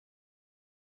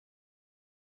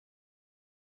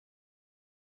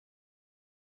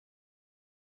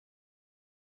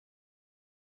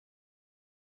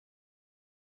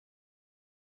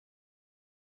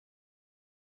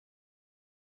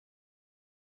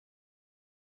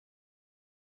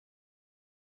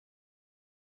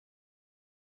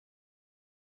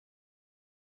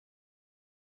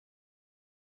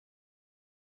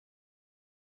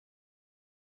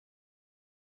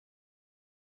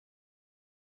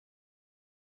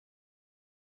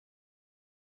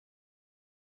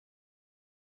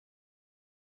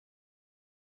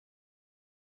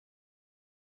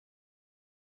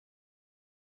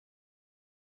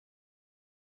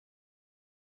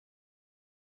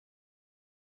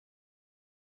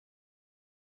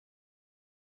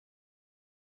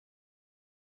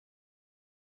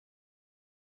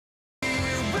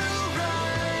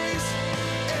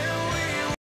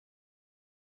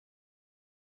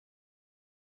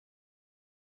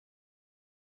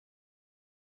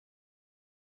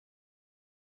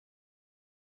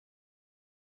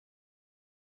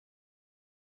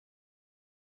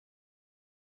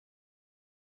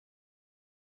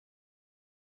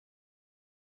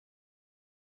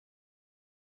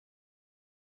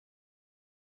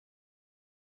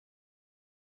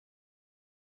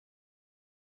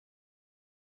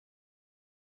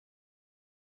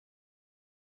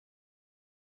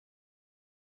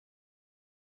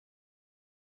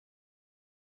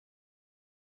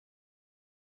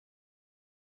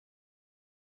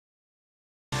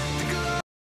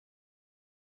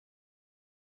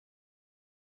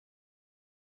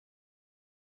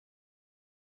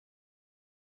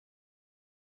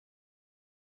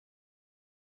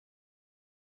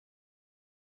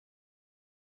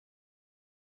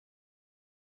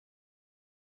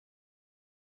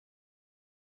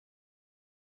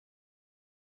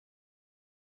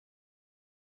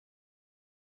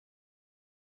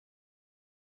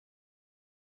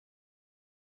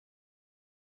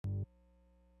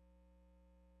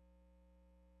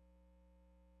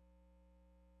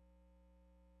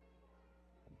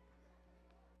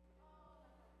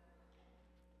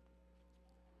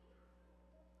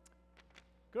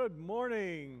Good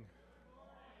morning.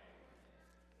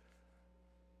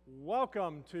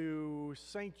 Welcome to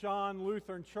St. John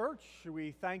Lutheran Church.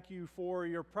 We thank you for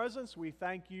your presence. We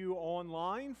thank you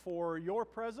online for your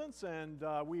presence, and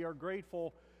we are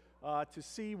grateful to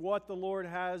see what the Lord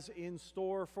has in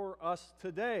store for us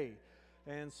today.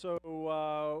 And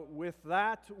so with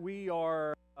that, we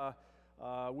are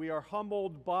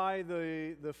humbled by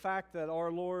the fact that our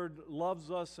Lord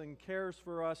loves us and cares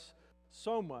for us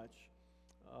so much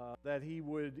that He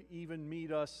would even meet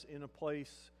us in a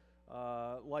place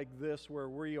like this where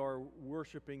we are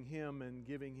worshiping Him and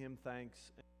giving Him thanks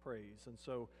and praise. And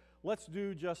so let's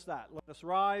do just that. Let us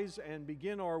rise and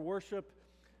begin our worship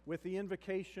with the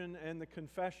invocation and the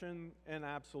confession and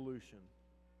absolution.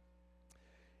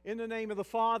 In the name of the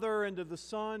Father, and of the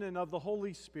Son, and of the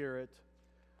Holy Spirit,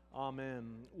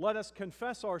 Amen. Let us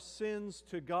confess our sins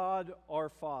to God our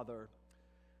Father.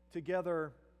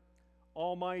 Together,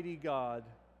 Almighty God,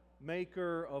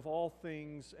 Maker of all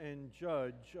things and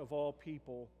Judge of all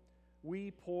people, we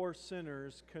poor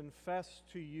sinners confess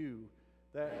to you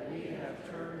that we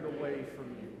have turned away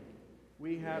from you.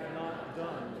 We have not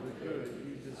done the good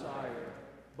you desire,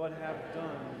 but have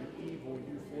done the evil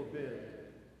you forbid.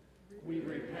 We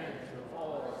repent of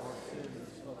all our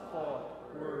sins of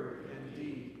thought, word, and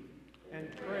deed, and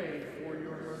pray for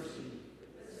your mercy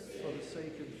for the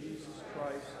sake of Jesus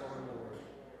Christ our Lord.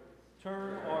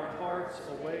 Turn our hearts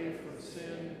away from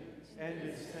sin and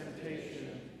its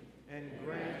temptation, and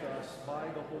grant us by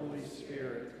the Holy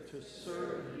Spirit to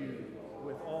serve you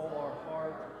with all our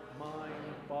heart, mind,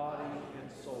 body,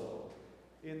 and soul.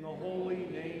 In the holy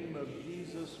name of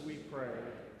Jesus we pray.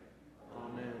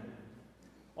 Amen.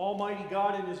 Almighty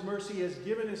God in His mercy has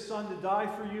given His Son to die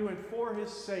for you, and for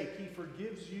His sake He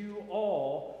forgives you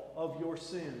all of your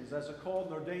sins. As a called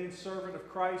and ordained servant of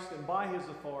Christ, and by His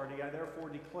authority, I therefore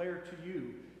declare to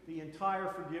you the entire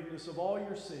forgiveness of all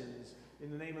your sins,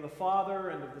 in the name of the Father,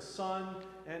 and of the Son,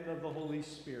 and of the Holy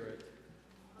Spirit.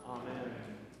 Amen.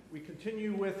 We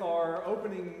continue with our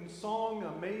opening song,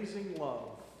 Amazing Love.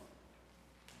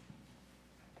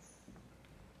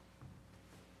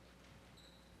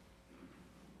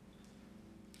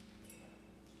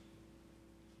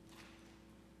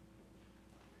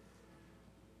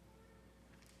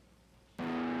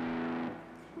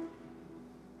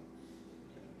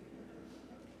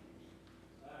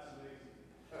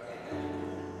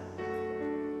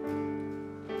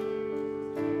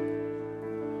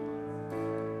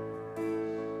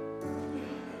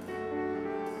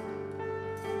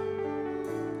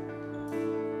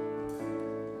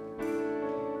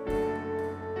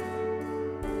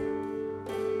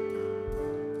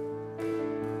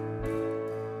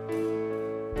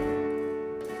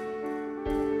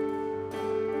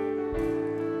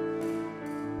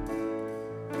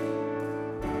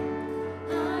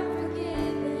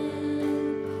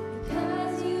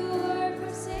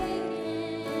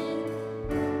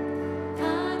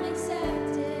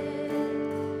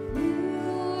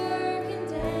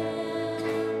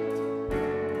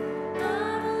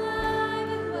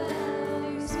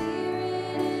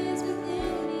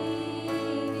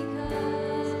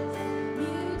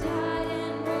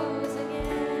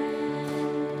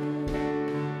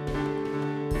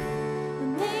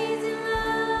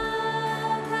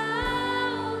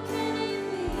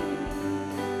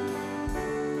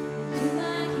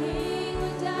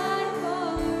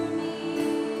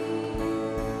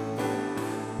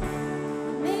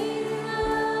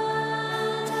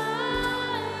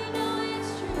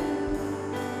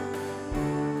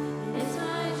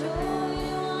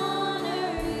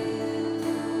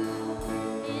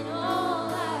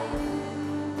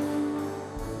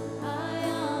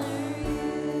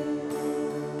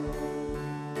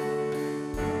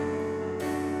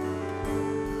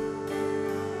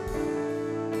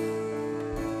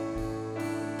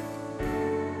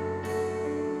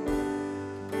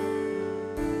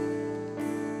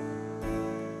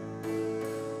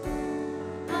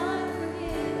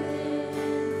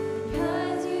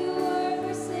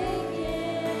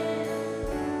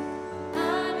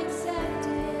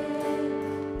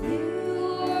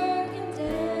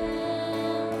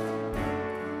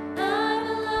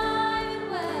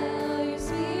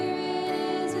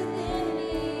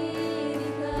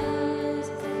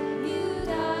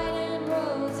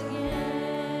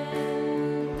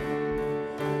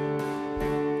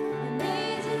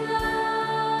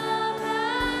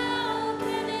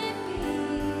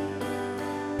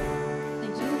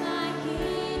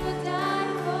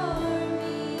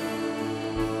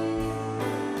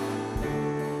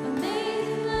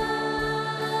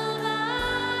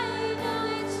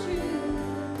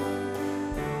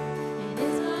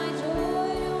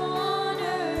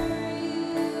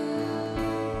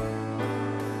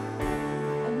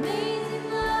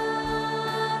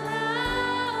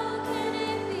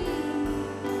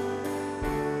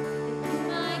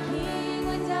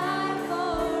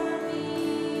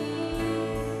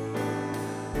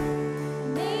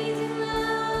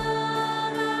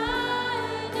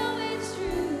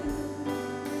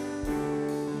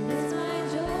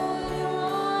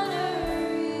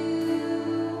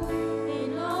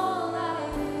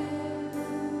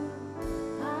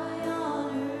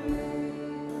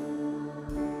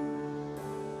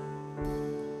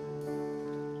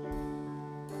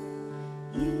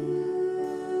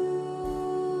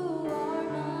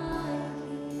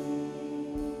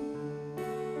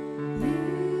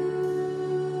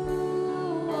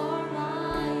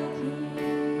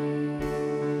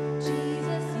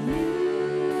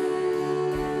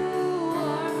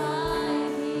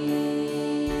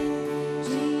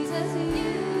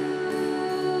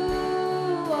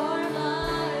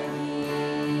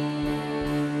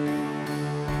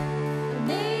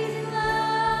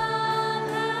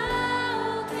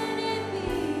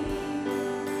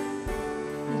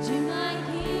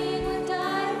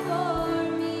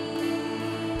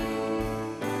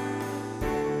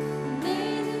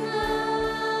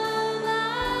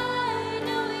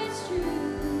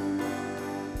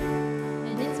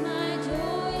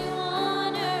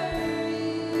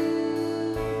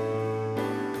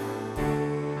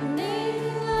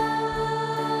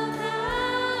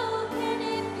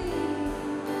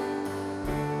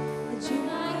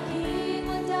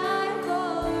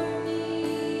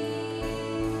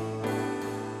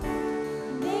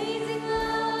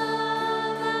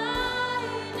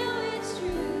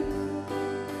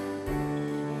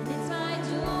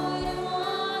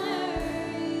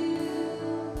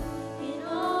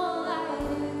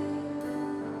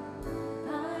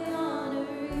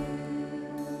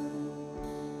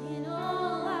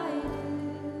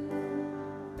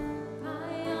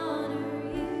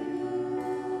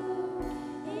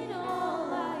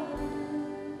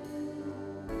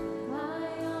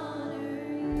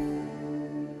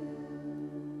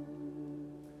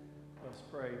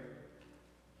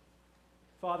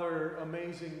 Father,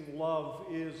 amazing love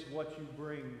is what you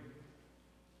bring.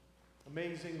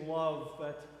 Amazing love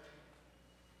that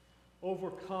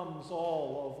overcomes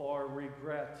all of our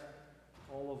regret,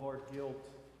 all of our guilt,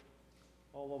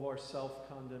 all of our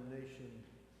self-condemnation.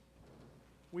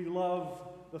 We love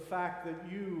the fact that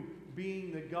you,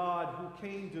 being the God who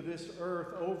came to this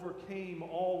earth, overcame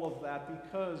all of that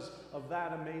because of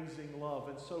that amazing love.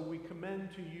 And so we commend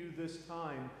to you this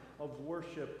time of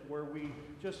worship where we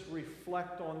just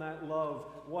reflect on that love,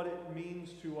 what it means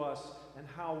to us, and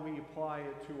how we apply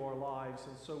it to our lives.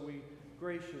 And so we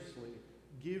graciously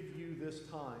give you this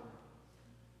time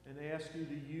and ask you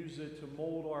to use it to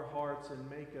mold our hearts and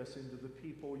make us into the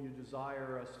people you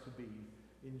desire us to be.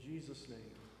 In Jesus' name,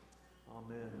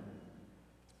 amen.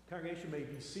 Congregation may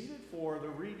be seated for the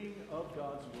reading of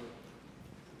God's Word.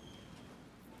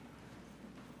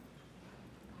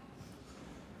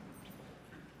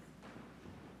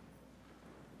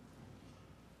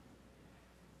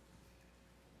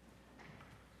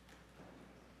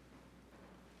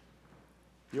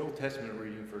 The Old Testament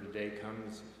reading for today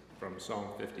comes from Psalm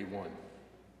 51.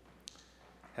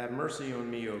 Have mercy on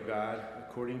me, O God,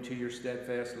 according to your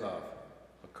steadfast love.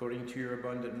 According to your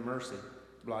abundant mercy,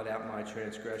 blot out my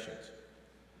transgressions.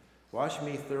 Wash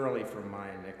me thoroughly from my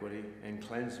iniquity and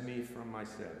cleanse me from my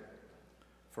sin.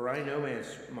 For I know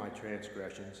my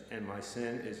transgressions, and my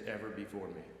sin is ever before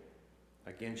me.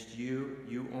 Against you,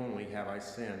 you only have I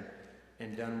sinned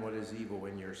and done what is evil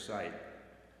in your sight,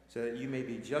 so that you may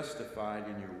be justified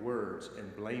in your words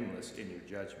and blameless in your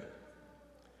judgment.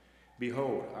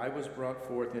 Behold, I was brought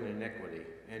forth in iniquity,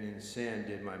 and in sin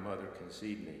did my mother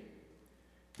conceive me.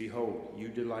 Behold, you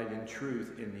delight in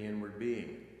truth in the inward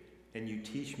being, and you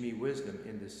teach me wisdom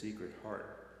in the secret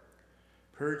heart.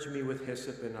 Purge me with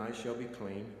hyssop, and I shall be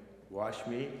clean. Wash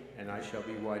me, and I shall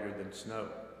be whiter than snow.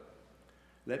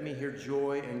 Let me hear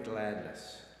joy and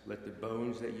gladness. Let the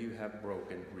bones that you have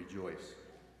broken rejoice.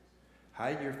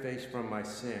 Hide your face from my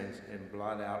sins and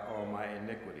blot out all my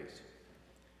iniquities.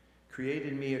 Create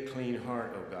in me a clean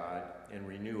heart, O God, and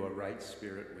renew a right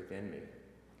spirit within me.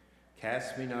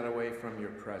 Cast me not away from your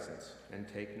presence, and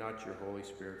take not your Holy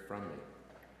Spirit from me.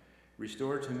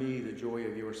 Restore to me the joy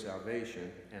of your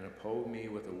salvation, and uphold me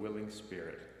with a willing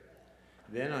spirit.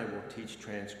 Then I will teach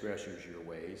transgressors your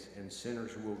ways, and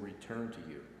sinners will return to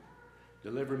you.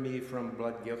 Deliver me from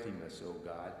blood guiltiness, O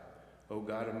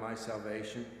God of my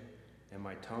salvation, and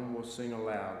my tongue will sing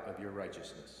aloud of your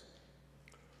righteousness.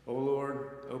 O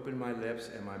Lord, open my lips,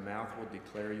 and my mouth will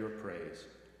declare your praise.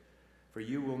 For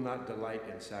you will not delight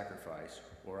in sacrifice,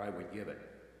 or I would give it.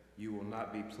 You will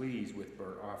not be pleased with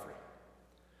burnt offering.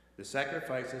 The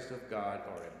sacrifices of God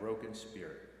are a broken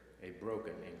spirit, a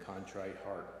broken and contrite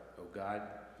heart. O God,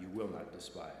 you will not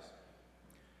despise.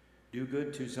 Do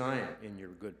good to Zion in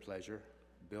your good pleasure.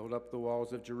 Build up the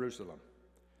walls of Jerusalem.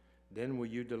 Then will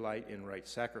you delight in right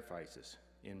sacrifices,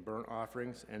 in burnt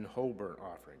offerings and whole burnt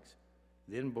offerings.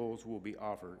 Then bulls will be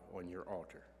offered on your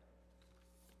altar.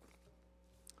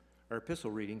 Our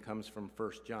epistle reading comes from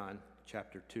 1 John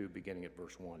chapter 2, beginning at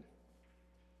verse 1.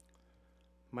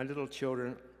 My little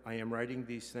children, I am writing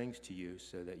these things to you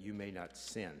so that you may not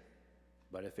sin.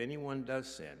 But if anyone does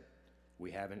sin,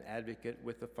 we have an advocate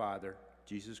with the Father,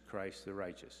 Jesus Christ the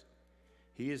righteous.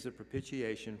 He is the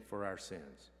propitiation for our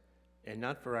sins, and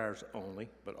not for ours only,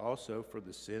 but also for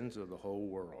the sins of the whole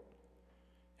world.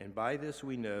 And by this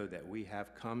we know that we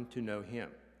have come to know him,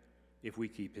 if we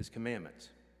keep his commandments.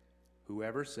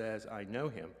 Whoever says, I know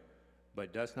him,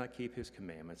 but does not keep his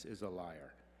commandments is a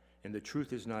liar, and the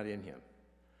truth is not in him.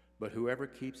 But whoever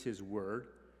keeps his word,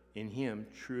 in him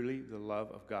truly the love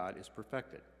of God is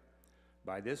perfected.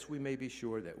 By this we may be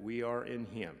sure that we are in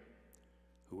him.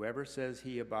 Whoever says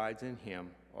he abides in him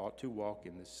ought to walk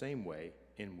in the same way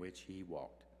in which he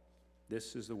walked.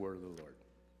 This is the word of the Lord.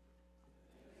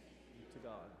 To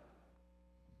God.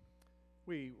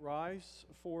 We rise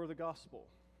for the gospel.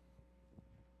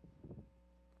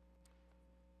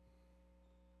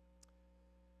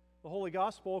 The Holy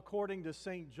Gospel according to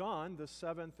St. John, the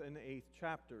 7th and 8th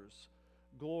chapters.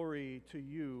 Glory to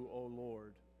you, O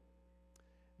Lord.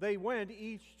 They went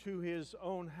each to his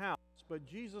own house, but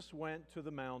Jesus went to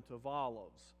the Mount of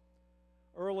Olives.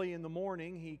 Early in the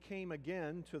morning he came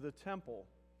again to the temple.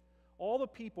 All the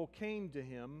people came to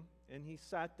him, and he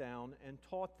sat down and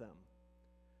taught them.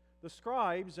 The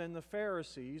scribes and the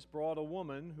Pharisees brought a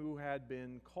woman who had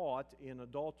been caught in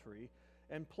adultery,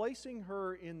 and placing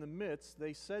her in the midst,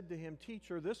 they said to him,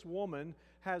 Teacher, this woman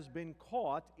has been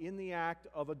caught in the act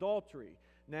of adultery.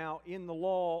 Now, in the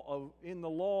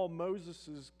law,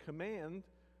 Moses' commanded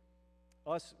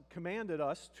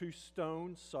us to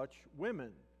stone such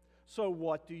women. So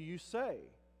what do you say?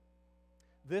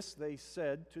 This they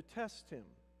said to test him,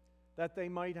 that they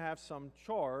might have some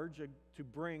charge to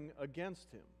bring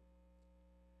against him.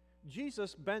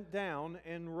 Jesus bent down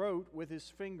and wrote with his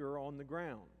finger on the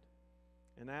ground.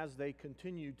 And as they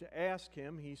continued to ask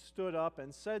him, he stood up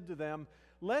and said to them,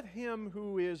 "Let him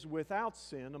who is without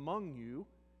sin among you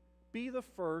be the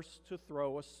first to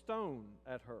throw a stone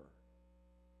at her."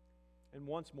 And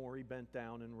once more he bent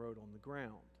down and wrote on the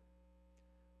ground.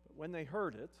 But when they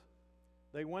heard it,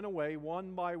 they went away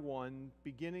one by one,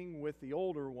 beginning with the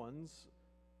older ones,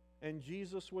 and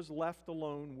Jesus was left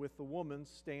alone with the woman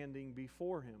standing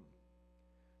before him.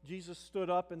 Jesus stood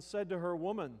up and said to her,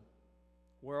 "Woman,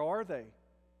 where are they?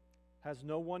 Has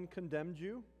no one condemned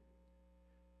you?"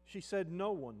 She said,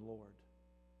 "No one, Lord."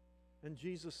 And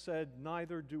Jesus said,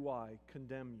 "Neither do I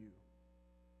condemn you.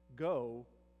 Go,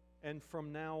 and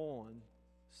from now on,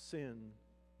 sin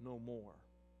no more."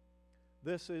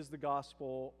 This is the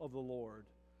gospel of the Lord.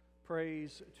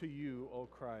 Praise to you, O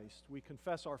Christ. We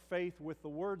confess our faith with the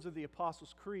words of the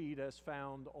Apostles' Creed as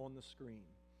found on the screen.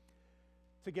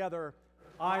 Together,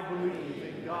 I believe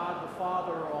in God the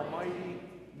Father Almighty,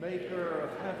 maker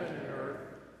of heaven and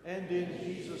earth, and in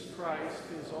Jesus Christ,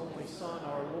 his only Son,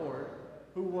 our Lord,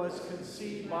 who was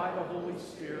conceived by the Holy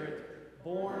Spirit,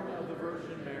 born of the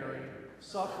Virgin Mary,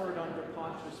 suffered under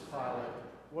Pontius Pilate,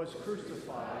 was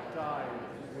crucified, died,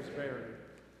 and was buried.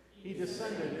 He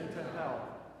descended into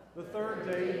hell. The third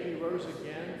day he rose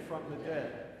again from the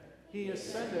dead. He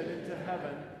ascended into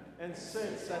heaven and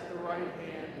sits at the right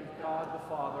hand of God the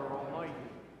Father Almighty.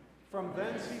 From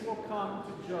thence he will come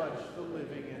to judge the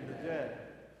living and the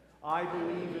dead. I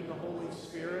believe in the Holy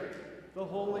Spirit, the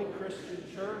holy Christian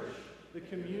church, the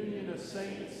communion of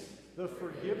saints, the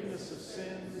forgiveness of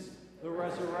sins, the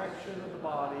resurrection of the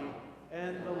body,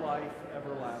 and the life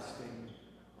everlasting.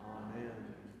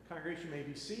 Amen. Congregation may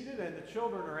be seated, and the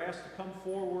children are asked to come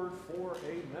forward for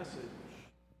a message.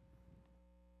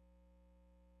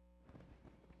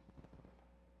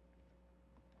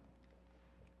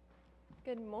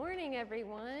 Good morning,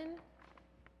 everyone.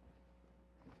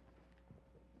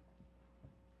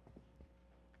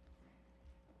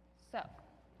 So,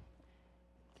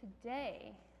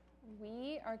 today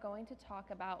we are going to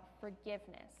talk about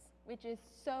forgiveness, which is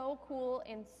so cool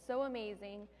and so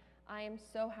amazing. I am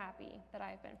so happy that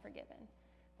I've been forgiven.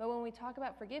 But when we talk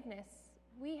about forgiveness,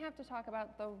 we have to talk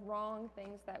about the wrong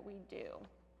things that we do.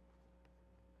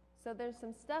 So there's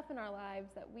some stuff in our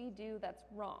lives that we do that's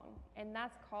wrong, and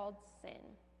that's called sin.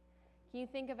 Can you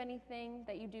think of anything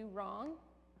that you do wrong?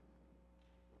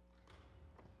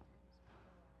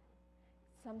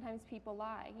 Sometimes people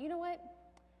lie. You know what?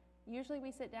 Usually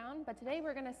we sit down, but today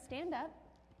we're going to stand up,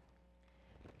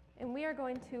 and we are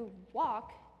going to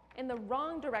walk in the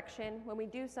wrong direction when we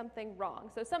do something wrong.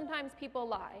 So sometimes people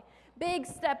lie. Big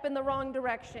step in the wrong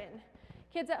direction.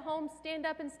 Kids at home, stand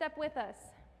up and step with us.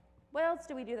 What else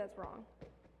do we do that's wrong?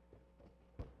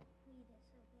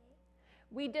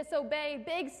 We disobey.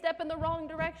 Big step in the wrong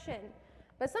direction.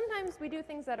 But sometimes we do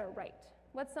things that are right.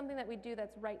 What's something that we do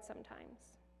that's right sometimes?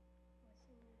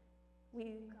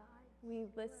 We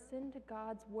listen to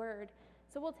God's word.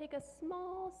 So we'll take a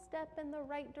small step in the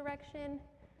right direction,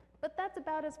 but that's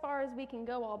about as far as we can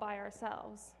go all by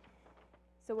ourselves.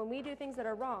 So when we do things that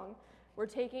are wrong, we're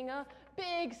taking a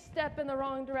big step in the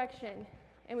wrong direction.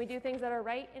 And we do things that are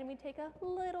right, and we take a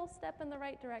little step in the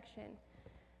right direction.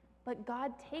 But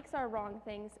God takes our wrong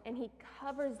things, and he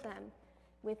covers them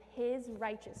with his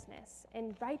righteousness.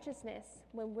 And righteousness,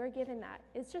 when we're given that,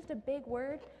 is just a big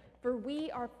word for we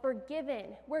are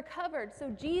forgiven. We're covered. So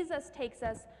Jesus takes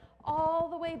us all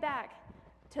the way back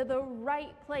to the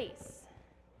right place.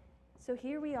 So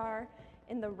here we are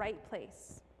in the right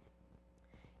place.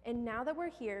 And now that we're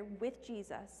here with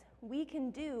Jesus, we can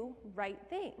do right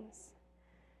things.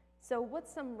 So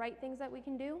what's some right things that we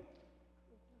can do?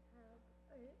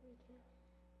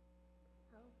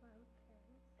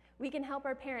 We can help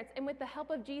our parents. And with the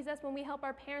help of Jesus, when we help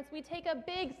our parents, we take a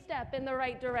big step in the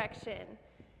right direction.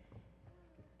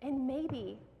 And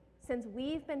maybe, since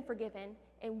we've been forgiven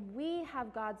and we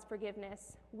have God's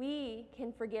forgiveness, we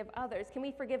can forgive others. Can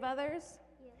we forgive others?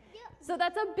 Yeah. So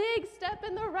that's a big step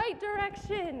in the right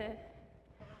direction.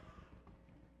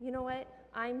 You know what?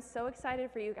 I'm so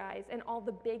excited for you guys and all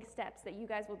the big steps that you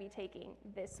guys will be taking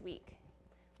this week.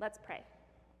 Let's pray.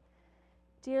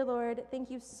 Dear Lord, thank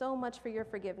you so much for your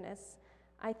forgiveness.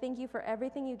 I thank you for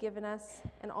everything you've given us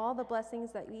and all the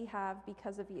blessings that we have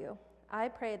because of you. I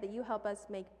pray that you help us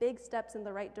make big steps in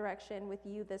the right direction with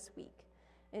you this week.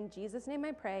 In Jesus' name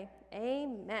I pray,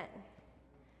 amen.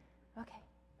 Okay,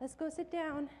 let's go sit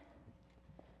down.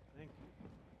 Thank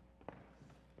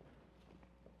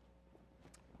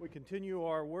you. We continue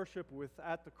our worship with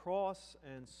At the Cross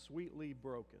and Sweetly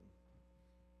Broken.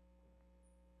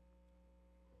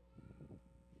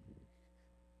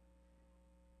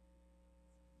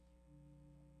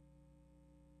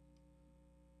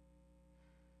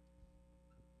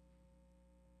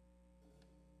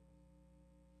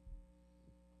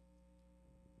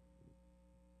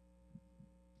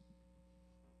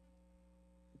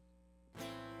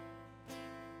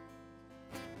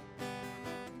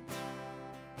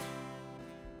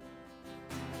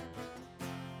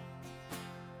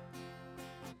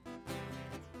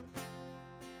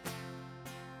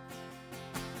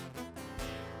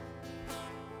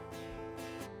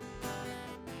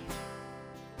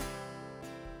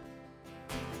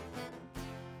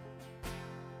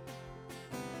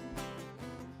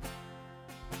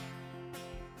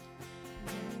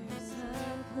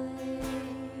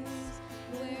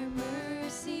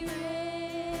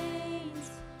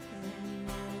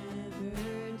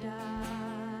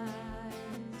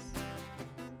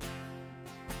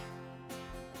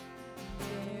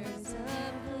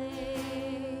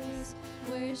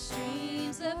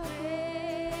 Streams of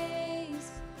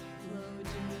praise flow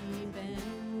deep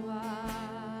and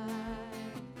wide,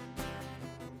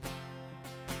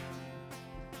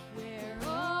 where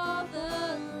all the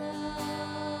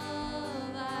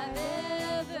love I've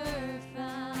ever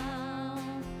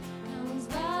found comes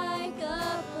like a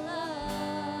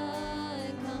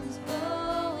flood, comes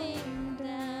flowing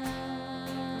down.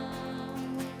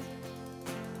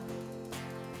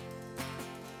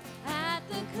 At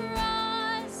the cross,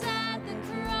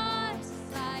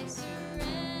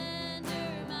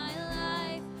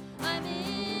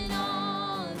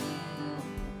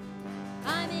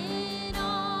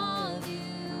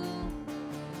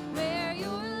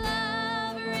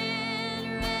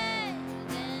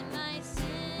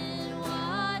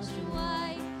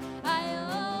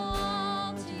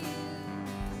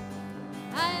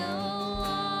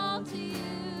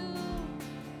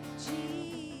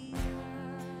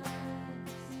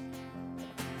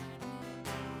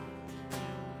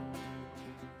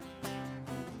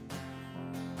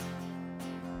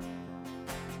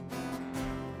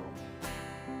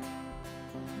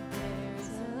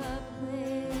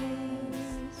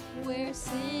 where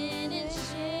sin and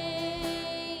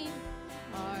shame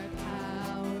are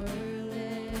powerless,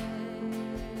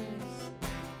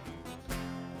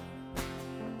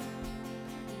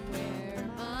 where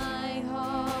my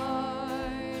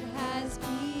heart has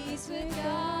peace with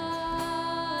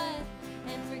God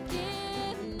and forgiveness,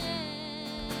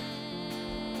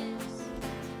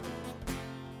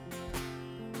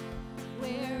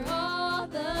 where all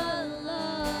the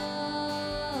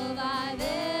love I've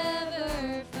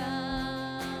ever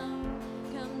found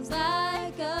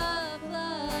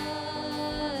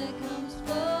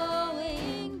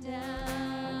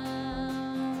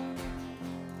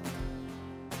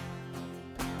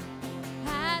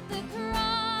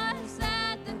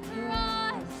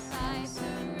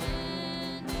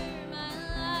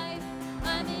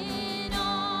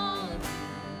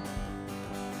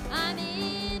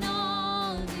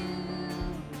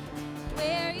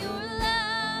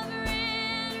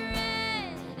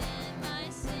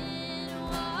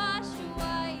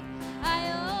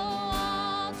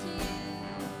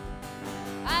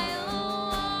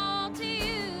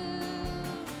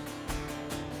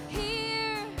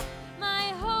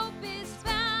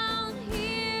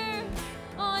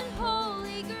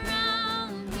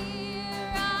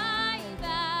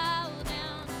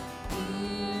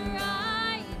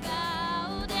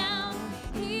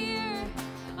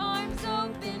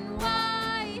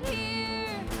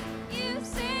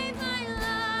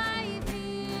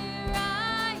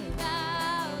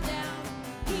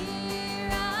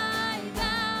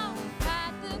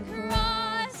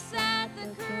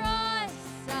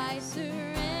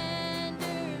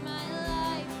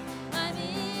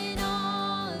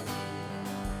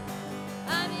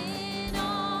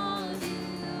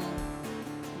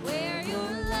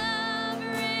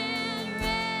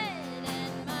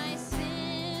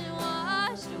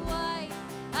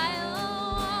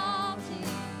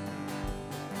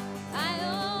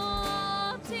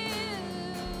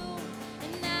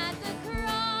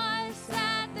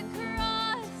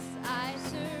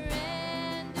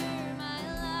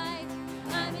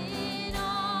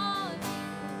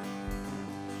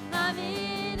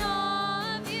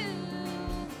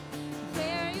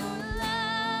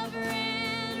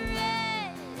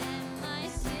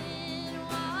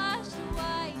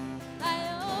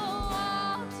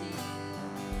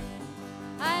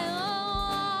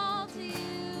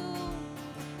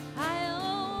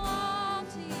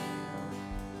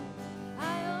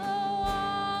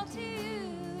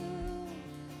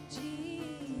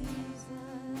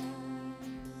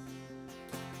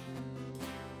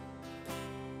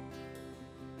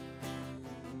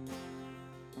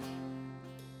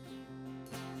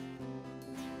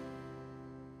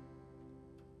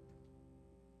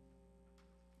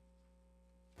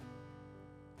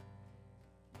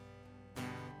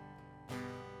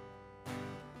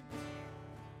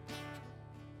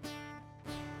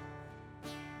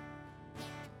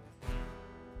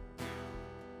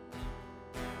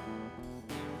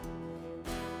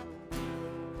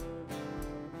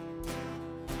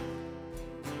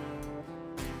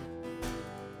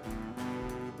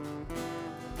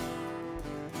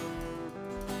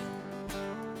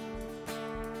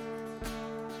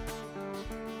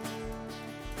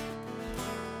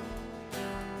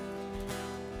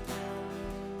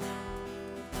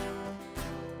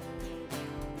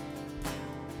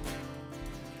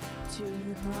To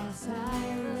the cross I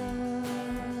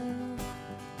love,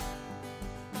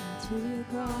 to the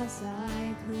cross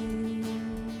I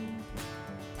cling.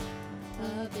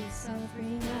 Of its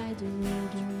suffering I do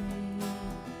dream,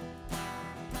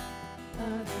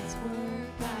 of its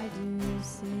work I do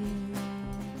sing.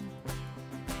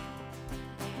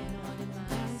 And on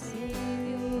my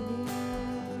Savior,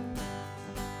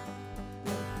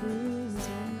 the bruised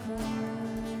and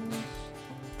crushed,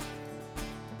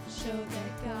 show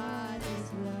that God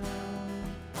is love,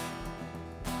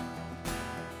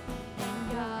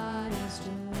 and God is just.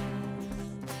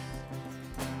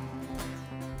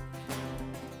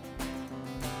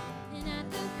 And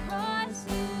at the cross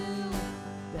you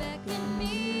beckon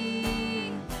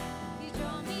me, you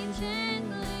draw me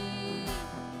gently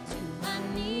to my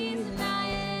knees, and I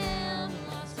am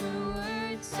lost for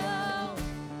words, so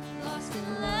lost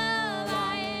in love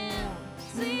I am,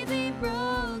 sweetly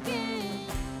broken,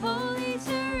 holy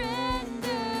surrender.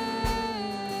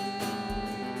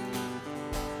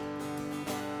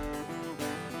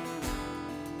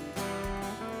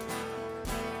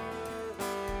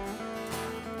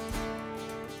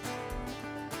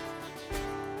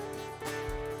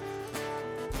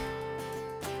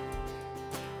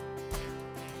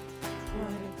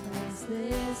 What a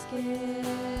priceless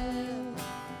gift,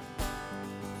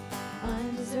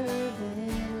 undeserved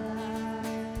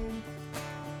life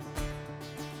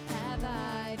have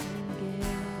I been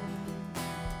given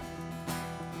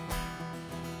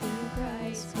through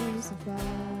Christ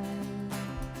crucified.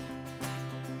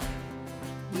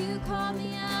 You called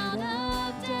me out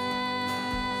of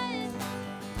death,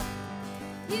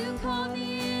 you called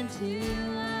me into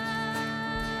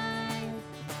life,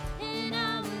 and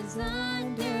I was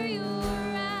under your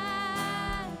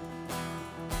wrath.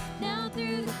 Now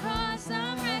through the cross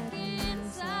I'm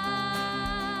reconciled,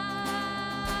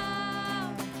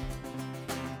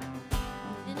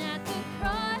 and at the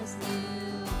cross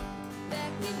you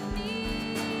beckon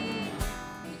me,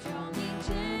 you draw me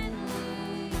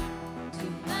gently to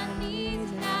my knees,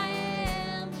 and I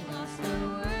am lost for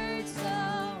words,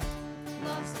 so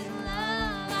lost in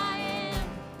love I am,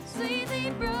 sweetly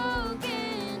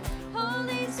broken,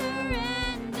 holy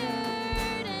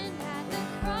surrendered. And at the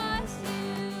cross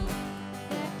you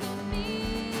beckon me,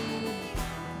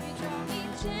 you draw me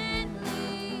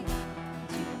gently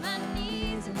to my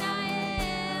knees, and I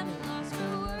am lost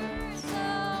for words,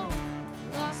 so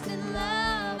lost in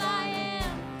love I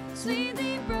am,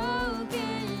 sweetly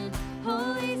broken,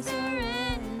 holy surrendered.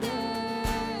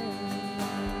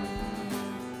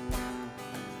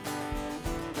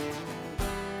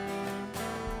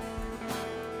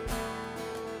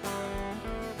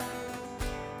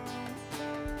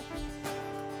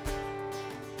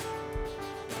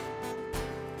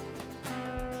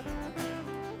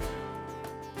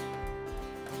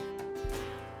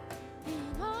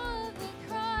 In all of the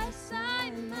cross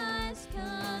I must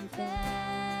confess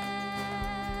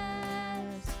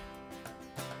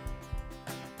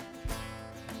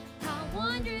how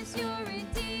wondrous your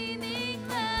redeeming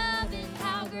love, and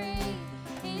how great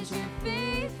is your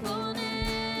faithfulness.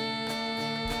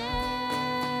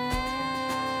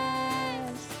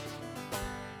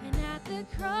 And at the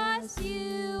cross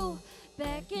you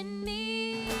beckon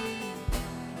me,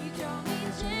 you draw me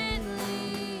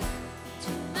gently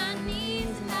to my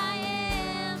knees, and I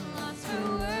am lost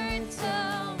for words,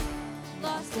 so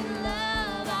lost in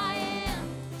love I am,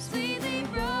 sweetly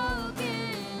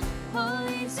broken,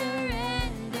 holy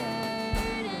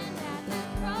surrendered. And at the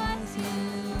cross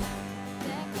you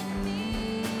beckon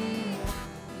me, you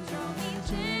draw me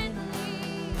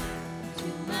gently to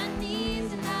my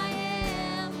knees, and I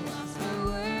am lost for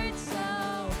words,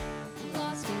 so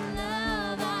lost in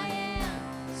love I am,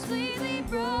 sweetly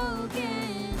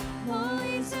broken,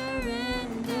 holy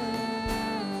surrender.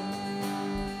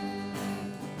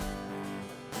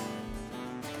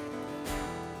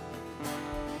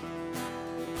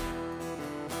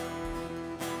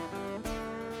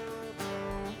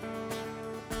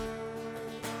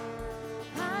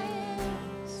 I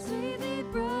am sweetly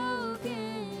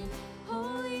broken,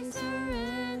 holy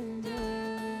surrender.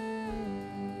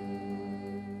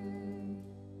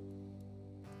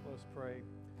 Let's pray.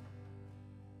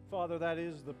 Father, that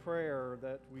is the prayer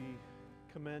that we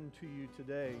commend to you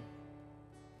today.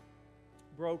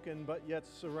 Broken but yet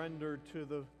surrendered to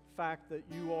the fact that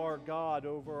you are God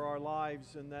over our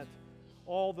lives, and that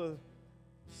all the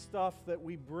stuff that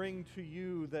we bring to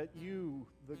you, that you,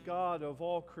 the God of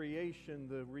all creation,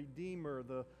 the Redeemer,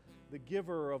 the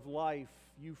giver of life,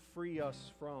 you free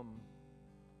us from.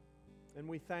 And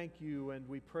we thank you and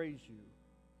we praise you.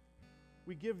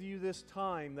 We give you this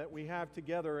time that we have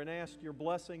together and ask your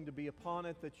blessing to be upon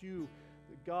it, that you,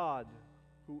 the God,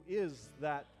 who is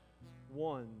that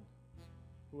one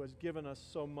who has given us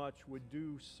so much, would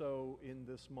do so in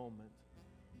this moment.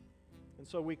 And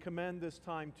so we commend this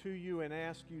time to you and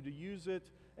ask you to use it,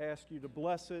 ask you to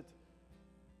bless it,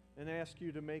 and ask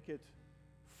you to make it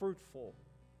fruitful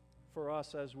for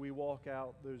us as we walk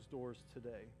out those doors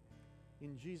today.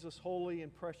 In Jesus' holy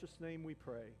and precious name we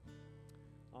pray.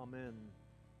 Amen.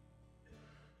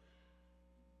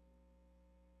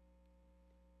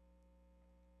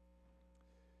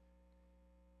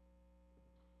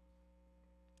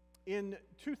 In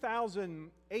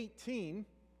 2018,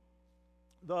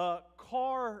 the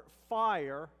Carr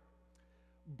fire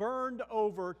burned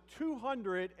over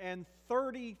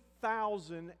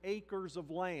 230,000 acres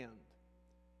of land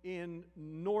in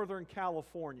Northern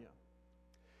California.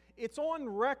 It's on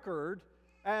record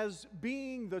as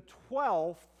being the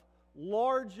 12th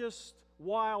largest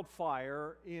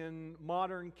wildfire in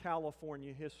modern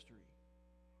California history.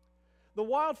 The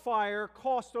wildfire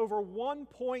cost over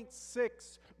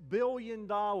 $1.6 billion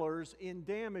in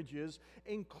damages,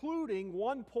 including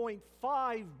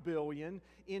 $1.5 billion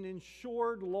in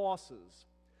insured losses.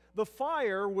 The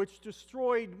fire, which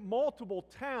destroyed multiple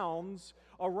towns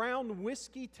around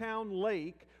Whiskeytown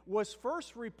Lake, was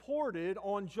first reported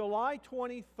on July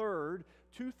 23,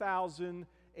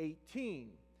 2018,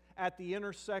 at the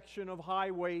intersection of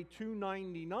Highway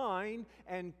 299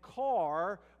 and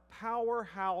Carr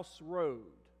Powerhouse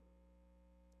Road,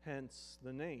 hence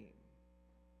the name.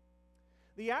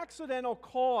 The accidental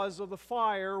cause of the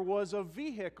fire was a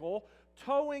vehicle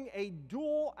towing a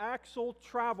dual-axle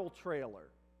travel trailer.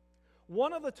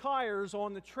 One of the tires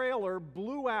on the trailer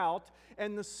blew out,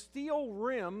 and the steel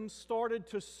rim started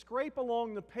to scrape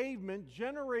along the pavement,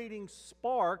 generating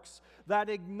sparks that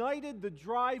ignited the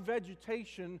dry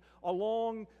vegetation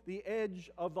along the edge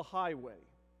of the highway.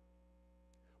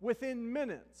 Within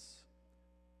minutes,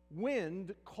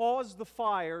 wind caused the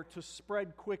fire to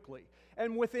spread quickly,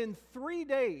 and within 3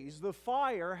 days, the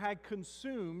fire had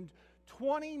consumed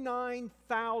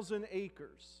 29,000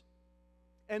 acres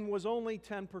and was only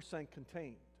 10%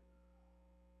 contained.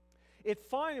 It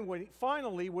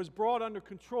finally was brought under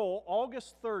control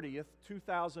August 30th,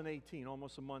 2018,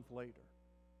 almost a month later.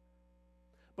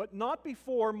 But not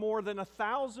before more than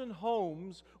 1,000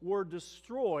 homes were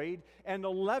destroyed and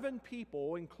 11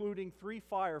 people, including 3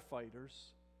 firefighters,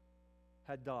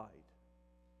 had died.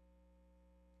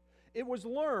 It was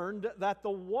learned that the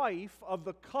wife of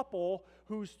the couple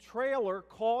whose trailer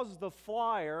caused the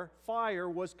fire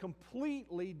was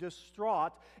completely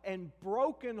distraught and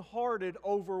brokenhearted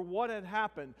over what had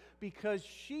happened, because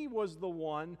she was the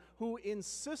one who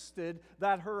insisted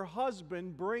that her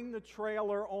husband bring the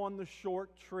trailer on the short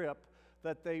trip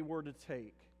that they were to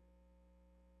take.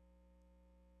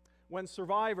 When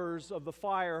survivors of the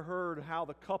fire heard how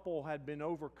the couple had been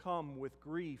overcome with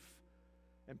grief,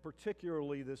 and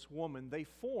particularly this woman, they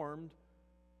formed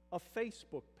a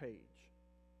Facebook page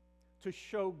to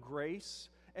show grace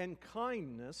and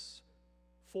kindness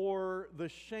for the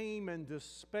shame and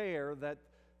despair that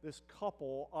this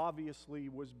couple obviously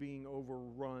was being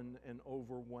overrun and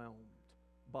overwhelmed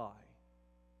by.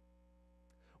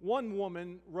 One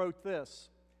woman wrote this: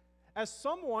 "As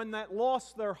someone that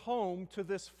lost their home to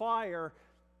this fire,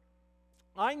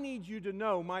 I need you to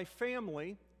know my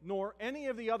family, nor any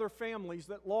of the other families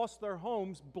that lost their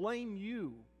homes, blame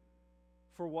you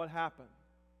for what happened.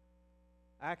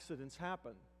 Accidents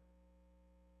happen.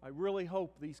 I really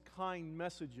hope these kind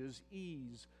messages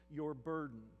ease your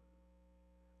burden.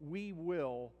 We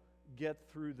will get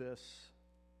through this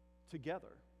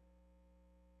together."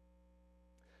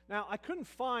 Now, I couldn't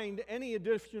find any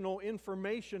additional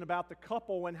information about the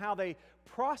couple and how they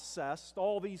processed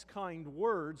all these kind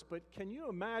words, but can you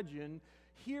imagine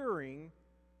hearing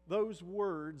those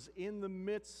words in the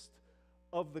midst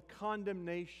of the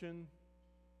condemnation,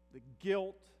 the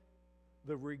guilt,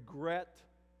 the regret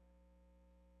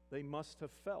they must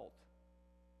have felt?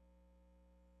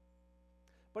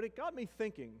 But it got me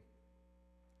thinking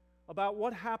about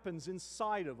what happens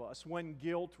inside of us when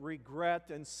guilt, regret,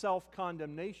 and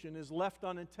self-condemnation is left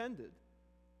unattended,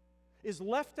 is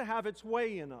left to have its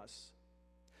way in us.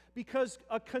 Because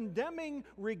a condemning,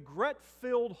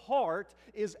 regret-filled heart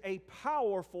is a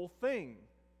powerful thing.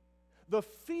 The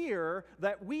fear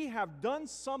that we have done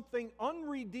something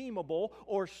unredeemable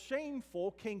or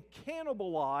shameful can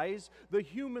cannibalize the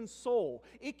human soul.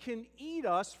 It can eat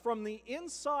us from the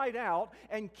inside out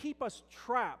and keep us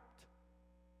trapped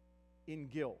in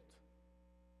guilt.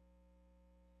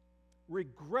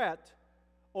 Regret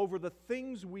over the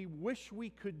things we wish we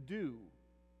could do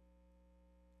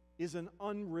is an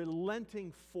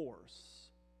unrelenting force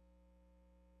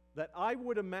that I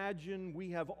would imagine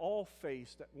we have all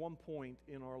faced at one point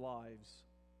in our lives.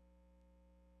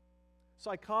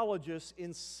 Psychologists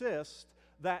insist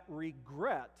that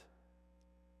regret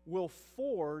will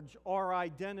forge our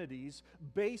identities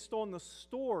based on the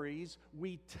stories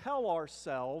we tell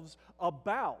ourselves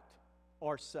about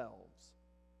ourselves.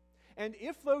 And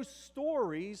if those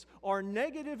stories are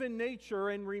negative in nature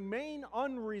and remain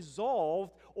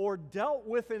unresolved or dealt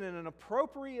with in an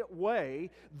appropriate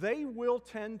way, they will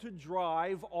tend to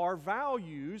drive our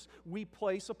values we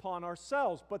place upon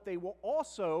ourselves. But they will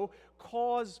also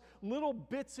cause little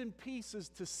bits and pieces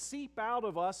to seep out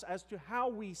of us as to how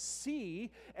we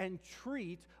see and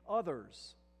treat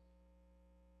others.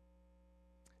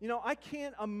 You know, I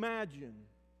can't imagine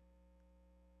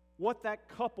what that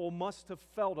couple must have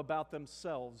felt about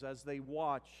themselves as they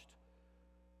watched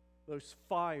those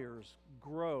fires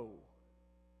grow,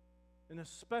 and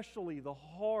especially the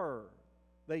horror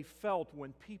they felt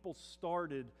when people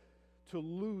started to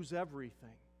lose everything,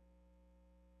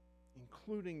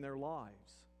 including their lives.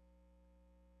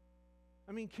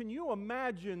 I mean, can you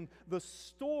imagine the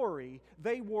story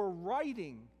they were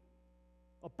writing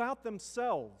about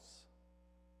themselves?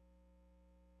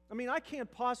 I mean, I can't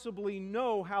possibly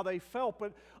know how they felt,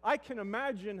 but I can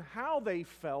imagine how they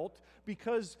felt,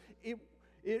 because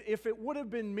if it would have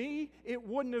been me, it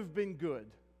wouldn't have been good.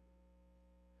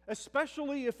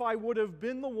 Especially if I would have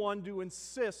been the one to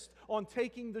insist on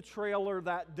taking the trailer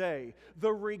that day.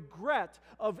 The regret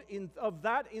of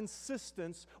that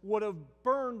insistence would have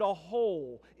burned a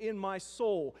hole in my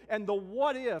soul, and the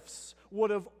what-ifs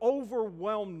would have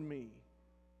overwhelmed me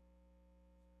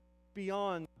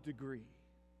beyond degree.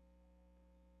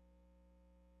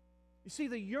 You see,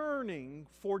 the yearning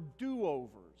for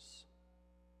do-overs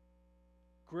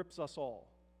grips us all.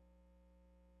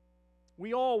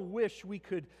 We all wish we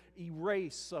could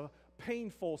erase a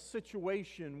painful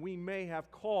situation we may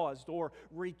have caused, or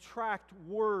retract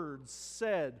words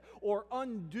said, or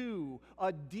undo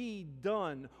a deed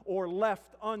done or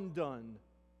left undone.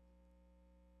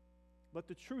 But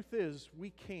the truth is, we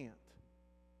can't.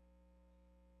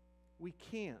 We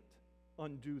can't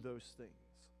undo those things.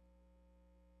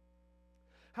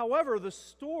 However, the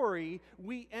story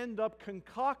we end up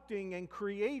concocting and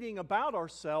creating about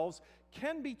ourselves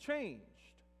can be changed.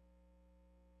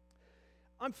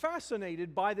 I'm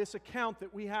fascinated by this account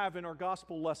that we have in our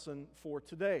gospel lesson for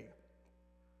today.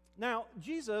 Now,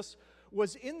 Jesus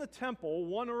was in the temple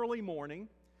one early morning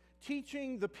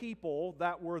teaching the people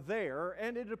that were there,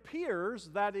 and it appears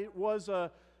that it was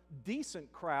a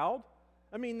decent crowd.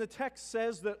 I mean, the text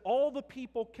says that all the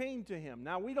people came to him.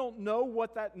 Now, we don't know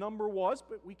what that number was,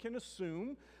 but we can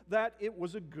assume that it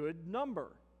was a good number.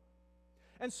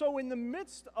 And so in the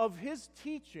midst of his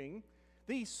teaching,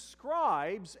 these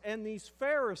scribes and these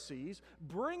Pharisees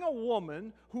bring a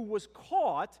woman who was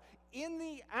caught in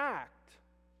the act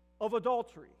of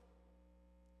adultery.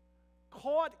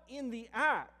 Caught in the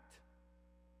act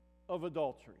of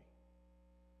adultery.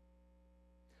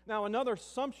 Now, another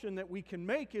assumption that we can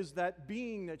make is that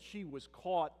being that she was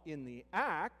caught in the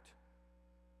act,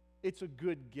 it's a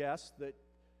good guess that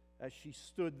as she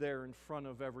stood there in front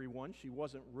of everyone, she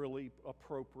wasn't really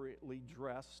appropriately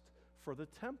dressed for the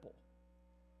temple.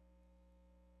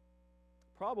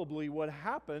 Probably what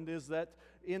happened is that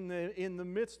in the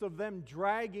midst of them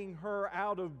dragging her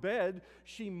out of bed,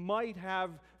 she might have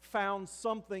found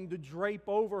something to drape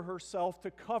over herself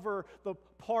to cover the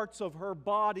parts of her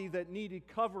body that needed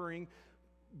covering,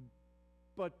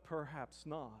 but perhaps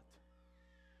not.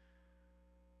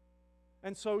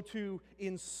 And so to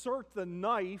insert the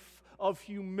knife of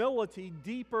humility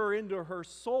deeper into her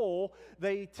soul,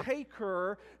 they take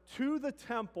her to the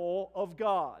temple of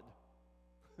God.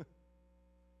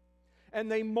 And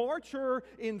they march her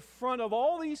in front of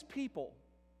all these people,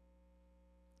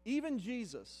 even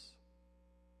Jesus.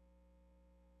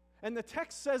 And the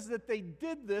text says that they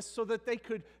did this so that they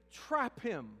could trap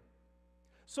him,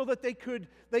 so that they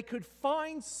could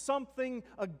find something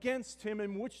against him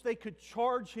in which they could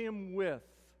charge him with.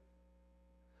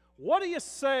 What do you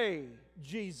say,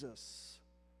 Jesus?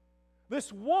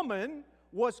 This woman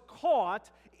was caught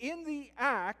in the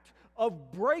act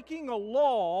of breaking a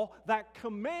law that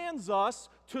commands us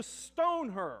to stone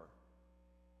her.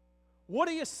 What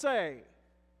do you say?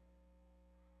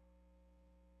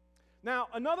 Now,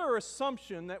 another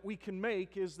assumption that we can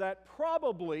make is that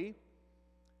probably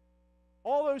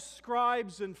all those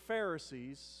scribes and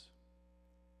Pharisees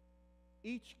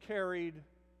each carried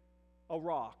a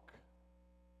rock,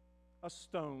 a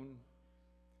stone,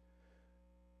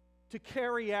 to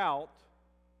carry out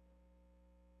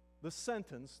the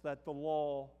sentence that the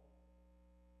law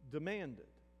demanded.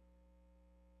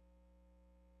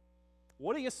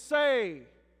 "What do you say,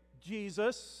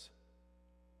 Jesus?"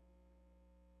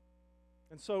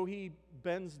 And so he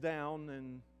bends down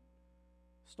and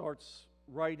starts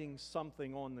writing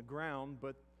something on the ground,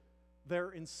 but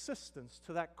their insistence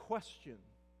to that question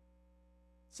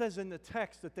says in the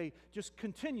text that they just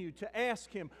continued to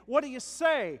ask him, "What do you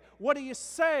say? What do you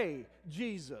say,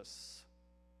 Jesus?"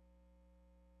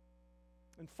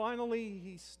 And finally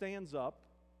he stands up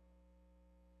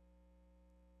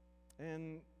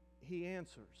and he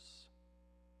answers,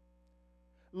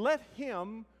 "Let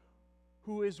him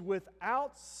who is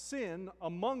without sin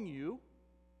among you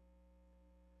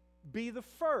be the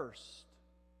first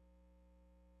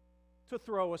to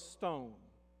throw a stone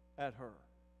at her."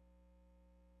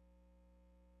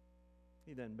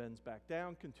 He then bends back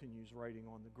down, continues writing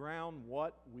on the ground.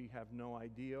 What? We have no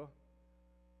idea.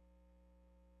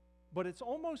 But it's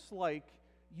almost like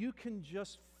you can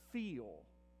just feel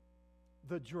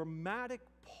the dramatic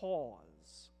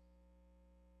pause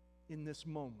in this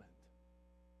moment.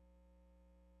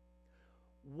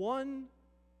 One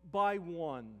by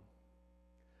one,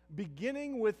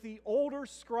 beginning with the older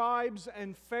scribes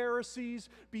and Pharisees,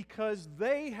 because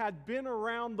they had been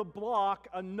around the block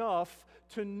enough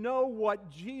to know what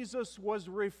Jesus was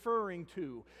referring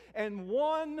to. And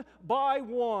one by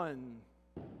one,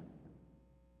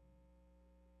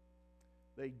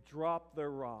 they dropped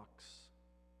their rocks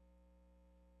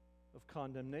of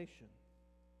condemnation.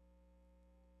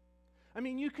 I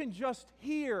mean, you can just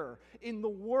hear in the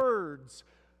words,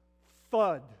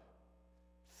 thud,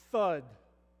 thud,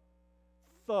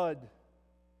 thud,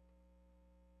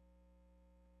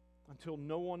 until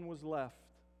no one was left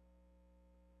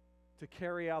to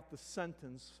carry out the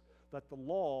sentence that the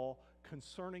law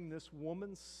concerning this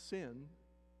woman's sin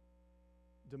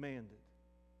demanded.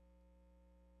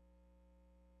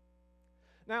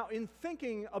 Now, in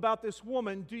thinking about this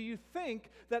woman, do you think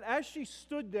that as she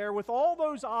stood there with all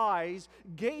those eyes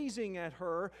gazing at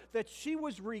her, that she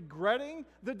was regretting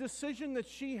the decision that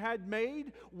she had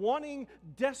made, wanting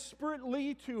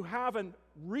desperately to have a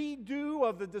redo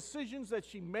of the decisions that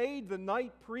she made the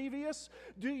night previous?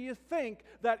 Do you think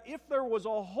that if there was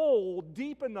a hole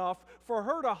deep enough for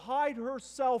her to hide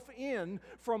herself in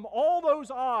from all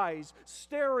those eyes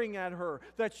staring at her,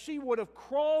 that she would have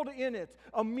crawled in it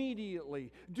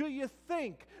immediately? Do you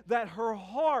think that her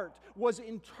heart was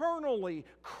internally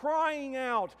crying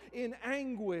out in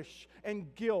anguish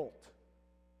and guilt?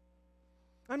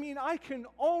 I mean, I can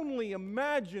only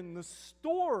imagine the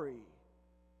story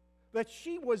that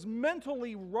she was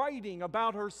mentally writing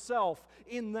about herself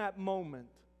in that moment.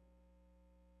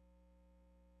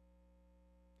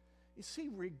 You see,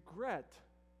 regret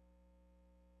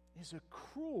is a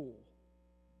cruel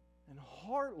and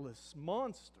heartless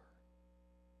monster.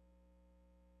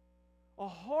 A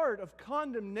heart of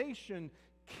condemnation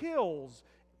kills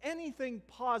anything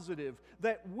positive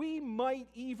that we might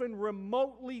even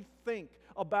remotely think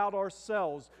about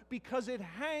ourselves, because it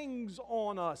hangs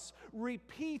on us,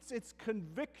 repeats its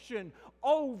conviction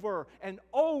over and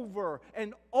over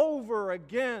and over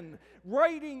again,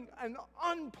 writing an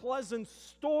unpleasant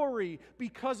story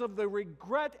because of the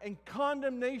regret and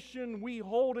condemnation we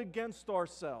hold against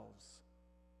ourselves.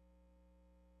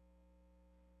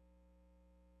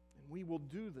 And we will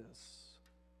do this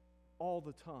all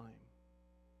the time.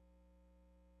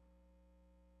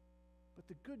 But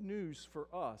the good news for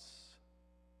us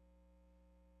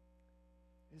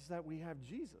is that we have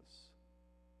Jesus,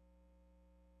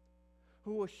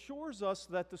 who assures us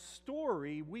that the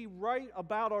story we write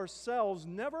about ourselves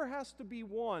never has to be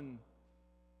one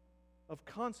of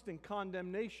constant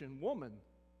condemnation. Woman,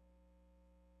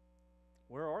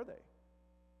 where are they?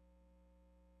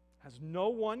 Has no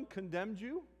one condemned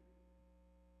you?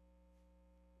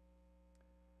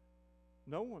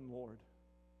 No one, Lord.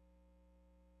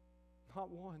 Not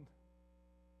one.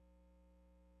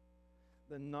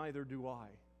 Then neither do I,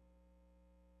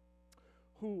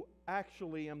 who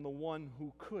actually am the one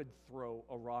who could throw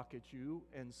a rock at you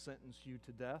and sentence you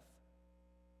to death.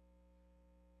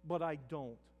 But I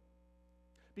don't.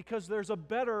 Because there's a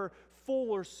better,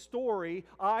 fuller story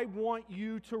I want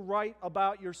you to write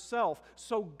about yourself.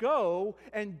 So go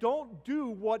and don't do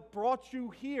what brought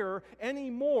you here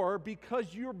anymore,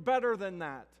 because you're better than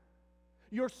that.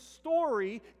 Your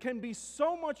story can be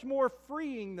so much more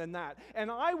freeing than that.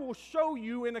 And I will show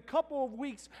you in a couple of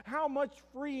weeks how much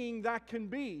freeing that can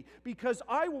be, because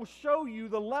I will show you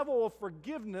the level of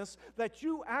forgiveness that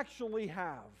you actually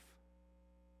have.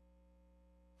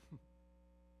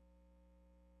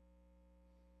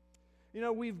 You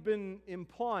know, we've been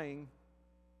implying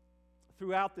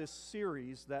throughout this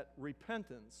series that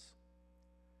repentance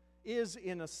is,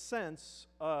 in a sense,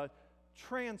 a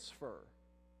transfer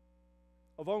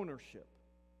of ownership,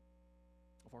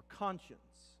 of our conscience,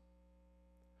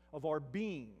 of our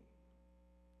being,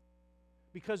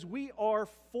 because we are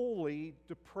fully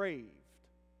depraved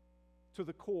to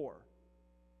the core.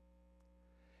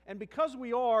 And because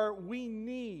we are, we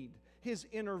need His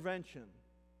intervention.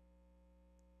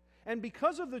 And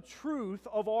because of the truth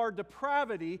of our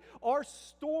depravity, our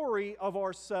story of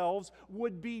ourselves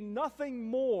would be nothing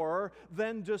more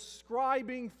than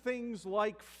describing things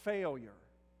like failure,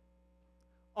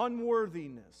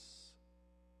 unworthiness,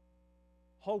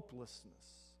 hopelessness.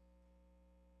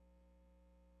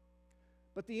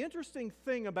 But the interesting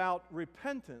thing about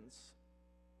repentance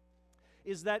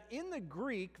is that in the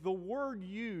Greek, the word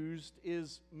used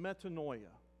is metanoia.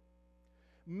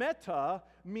 Meta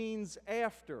means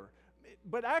after,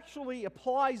 but actually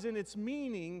applies in its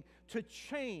meaning to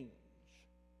change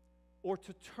or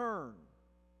to turn.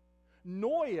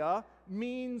 Noia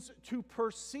means to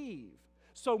perceive.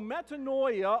 So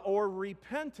metanoia, or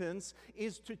repentance,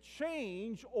 is to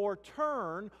change or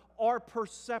turn our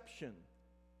perception.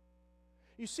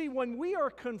 You see, when we are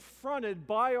confronted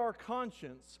by our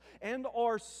conscience and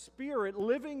our spirit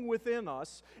living within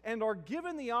us and are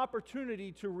given the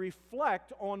opportunity to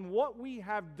reflect on what we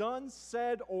have done,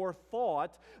 said, or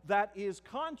thought that is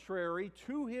contrary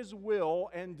to His will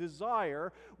and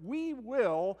desire, we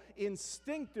will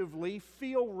instinctively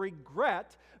feel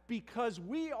regret because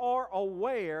we are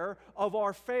aware of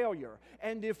our failure.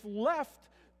 And if left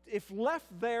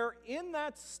there in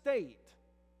that state,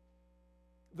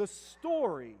 the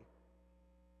story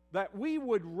that we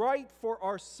would write for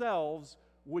ourselves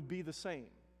would be the same.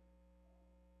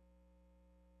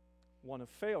 One of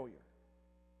failure.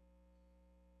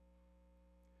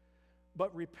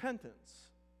 But repentance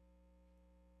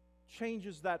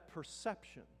changes that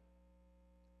perception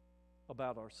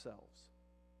about ourselves,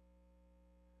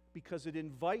 because it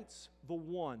invites the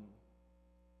one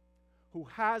who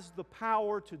has the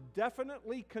power to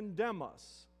definitely condemn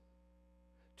us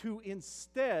to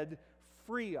instead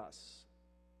free us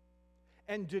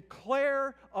and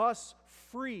declare us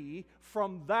free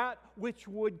from that which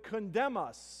would condemn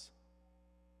us.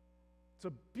 It's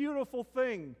a beautiful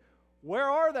thing. Where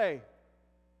are they?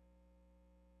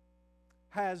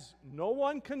 Has no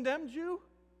one condemned you?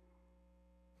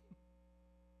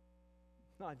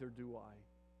 Neither do I.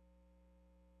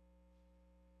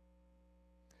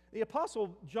 The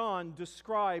Apostle John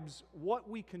describes what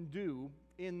we can do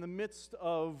in the midst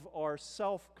of our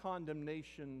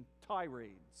self-condemnation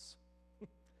tirades.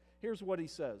 Here's what he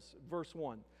says, verse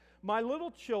 1. My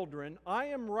little children, I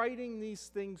am writing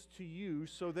these things to you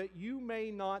so that you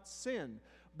may not sin.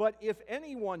 But if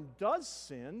anyone does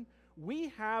sin, we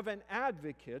have an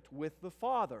advocate with the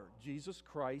Father, Jesus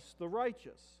Christ the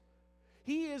righteous.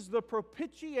 He is the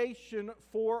propitiation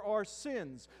for our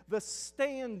sins, the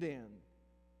stand-in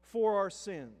for our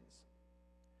sins.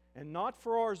 And not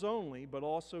for ours only, but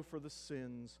also for the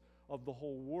sins of the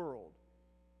whole world.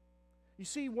 You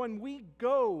see, when we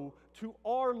go to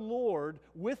our Lord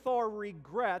with our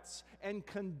regrets and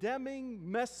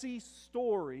condemning messy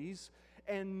stories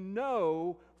and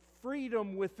know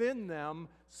freedom within them,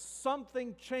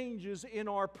 something changes in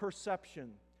our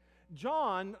perception.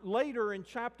 John, later in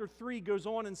chapter 3, goes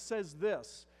on and says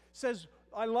this. Says,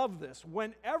 I love this.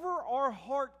 Whenever our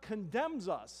heart condemns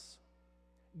us,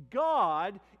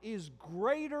 God is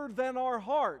greater than our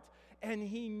heart, and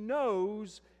He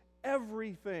knows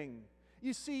everything.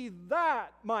 You see,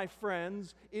 that, my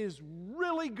friends, is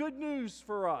really good news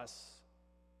for us.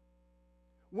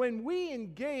 When we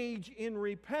engage in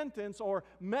repentance or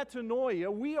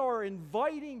metanoia, we are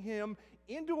inviting Him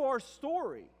into our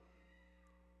story.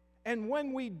 And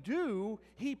when we do,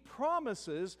 He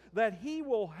promises that He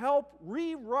will help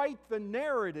rewrite the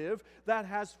narrative that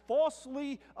has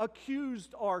falsely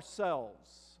accused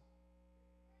ourselves,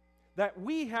 that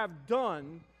we have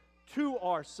done to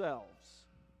ourselves.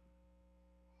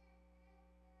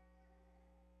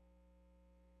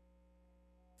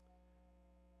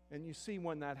 And you see,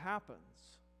 when that happens,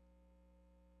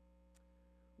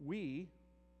 we,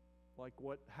 like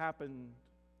what happened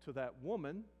to that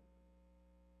woman,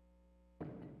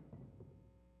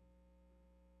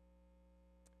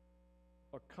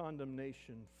 are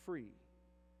condemnation free.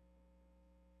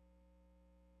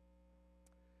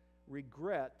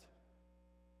 Regret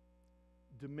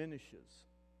diminishes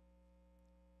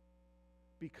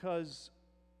because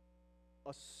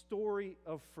a story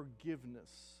of forgiveness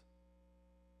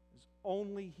is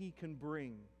only He can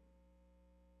bring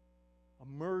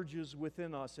emerges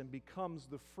within us and becomes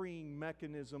the freeing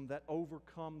mechanism that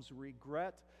overcomes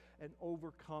regret and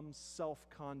overcomes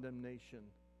self-condemnation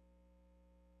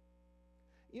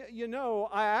You know,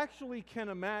 I actually can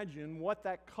imagine what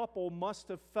that couple must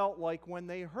have felt like when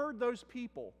they heard those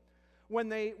people. When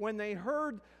they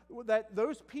heard that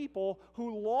those people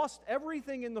who lost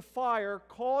everything in the fire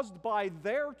caused by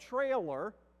their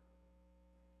trailer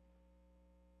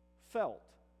felt.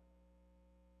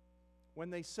 When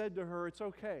they said to her, "It's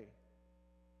okay.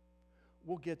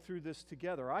 We'll get through this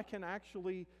together." I can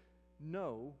actually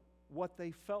know what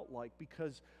they felt like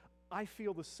because I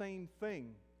feel the same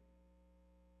thing.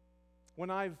 When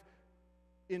I've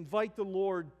invite the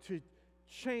Lord to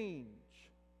change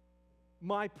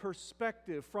my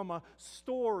perspective from a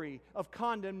story of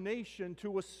condemnation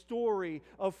to a story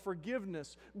of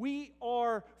forgiveness. We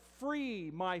are free,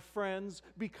 my friends,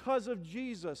 because of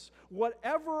Jesus.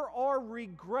 Whatever our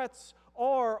regrets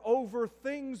are over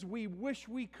things we wish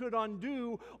we could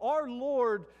undo, our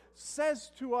Lord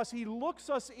says to us, He looks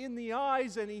us in the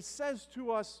eyes and He says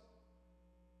to us,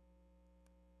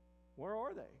 "Where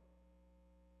are they?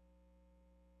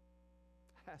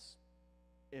 Has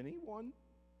anyone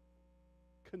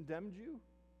condemned you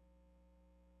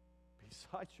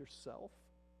besides yourself?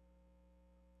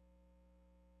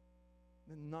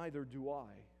 Then neither do I."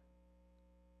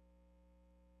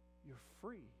 You're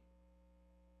free.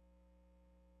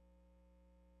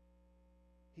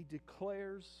 He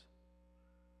declares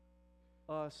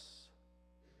us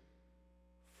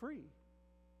free.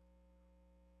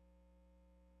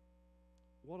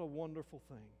 What a wonderful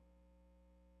thing.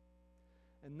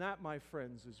 And that, my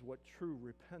friends, is what true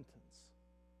repentance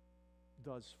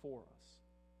does for us.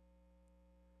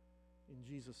 In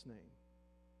Jesus' name,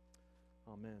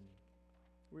 amen.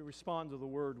 We respond to the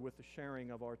word with the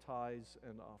sharing of our tithes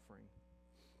and offering.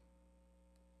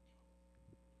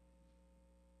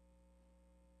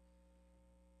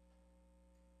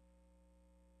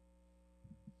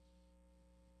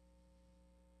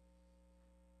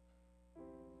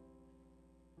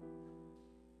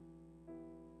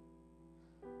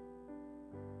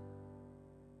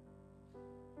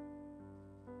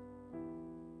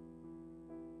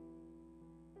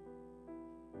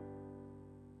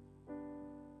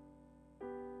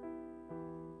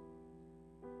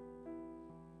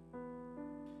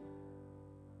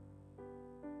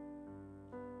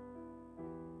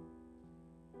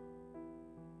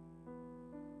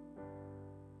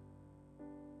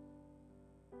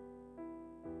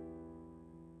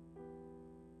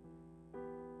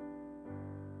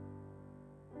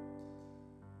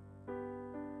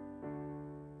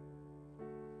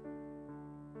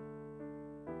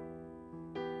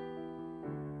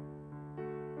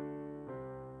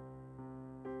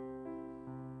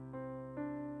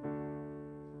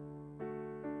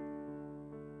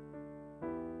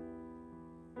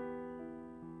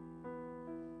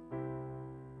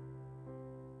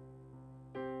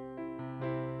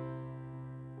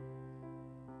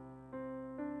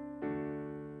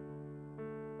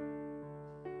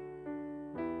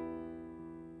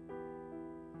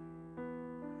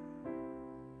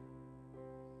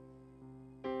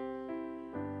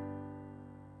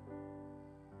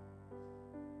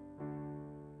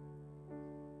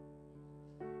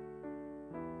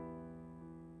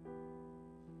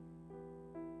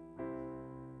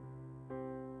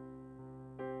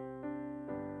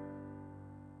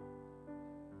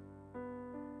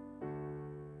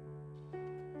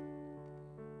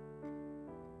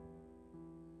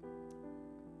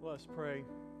 Let's pray.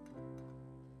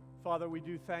 Father, we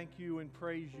do thank you and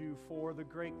praise you for the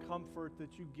great comfort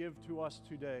that you give to us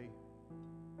today.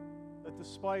 That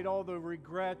despite all the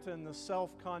regret and the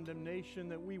self-condemnation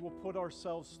that we will put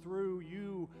ourselves through,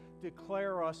 you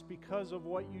declare us, because of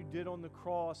what you did on the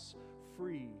cross,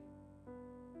 free.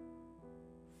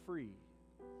 Free.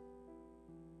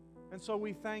 And so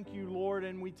we thank you, Lord,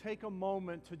 and we take a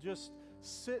moment to just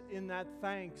sit in that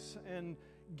thanks and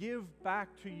give back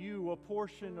to you a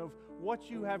portion of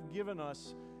what you have given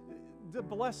us. The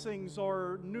blessings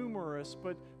are numerous,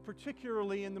 but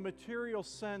particularly in the material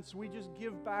sense, we just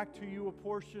give back to you a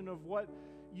portion of what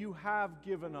you have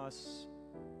given us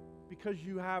because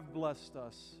you have blessed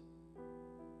us,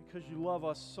 because you love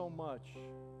us so much.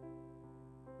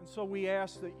 And so we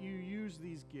ask that you use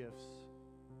these gifts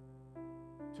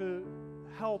to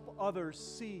help others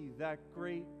see that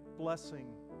great blessing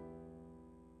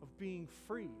of being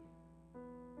free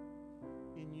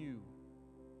in you.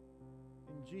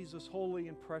 In Jesus' holy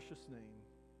and precious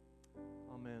name,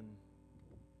 amen.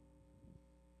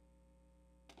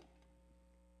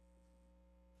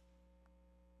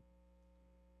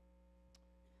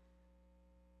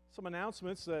 Some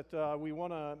announcements that we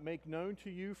want to make known to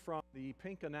you from the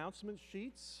pink announcement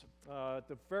sheets. At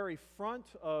the very front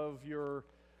of your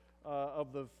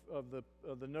of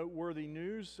the noteworthy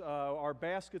news. Our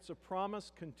baskets of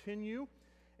promise continue,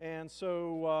 and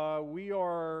so we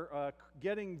are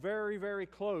getting very, very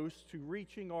close to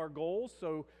reaching our goals.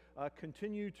 So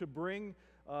continue to bring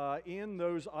in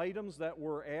those items that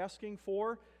we're asking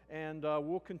for, and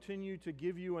we'll continue to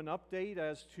give you an update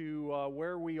as to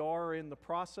where we are in the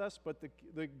process. But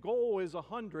the goal is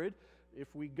 100. If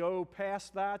we go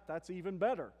past that, that's even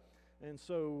better. And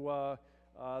so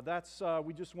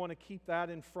we just want to keep that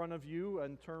in front of you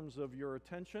in terms of your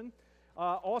attention.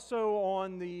 Also,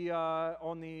 on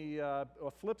the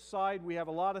flip side, we have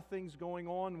a lot of things going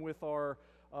on with our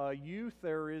youth.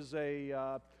 There is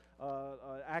a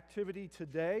activity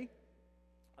today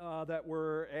that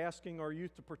we're asking our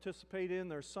youth to participate in.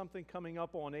 There's something coming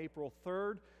up on April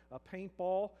 3rd, a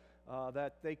paintball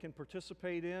that they can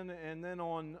participate in. And then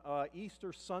on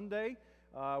Easter Sunday,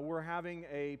 we're having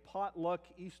a potluck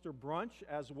Easter brunch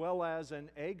as well as an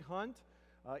egg hunt,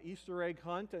 Easter egg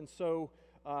hunt. And so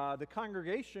the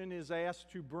congregation is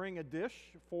asked to bring a dish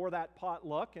for that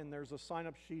potluck, and there's a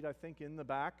sign-up sheet, I think, in the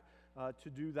back to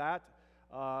do that.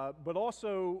 But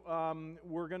also,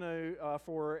 we're going to,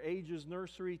 for ages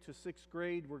nursery to 6th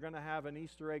grade, we're going to have an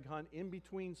Easter egg hunt in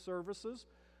between services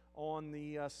on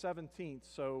the 17th.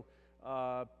 So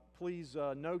please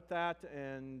note that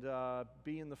and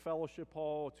be in the fellowship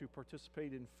hall to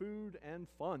participate in food and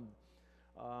fun.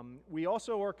 We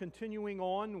also are continuing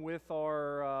on with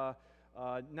our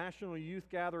National Youth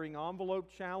Gathering Envelope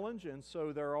Challenge, and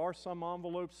so there are some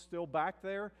envelopes still back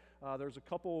there. There's a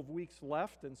couple of weeks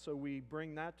left, and so we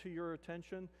bring that to your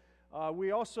attention.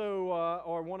 We also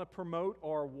want to promote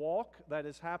our walk that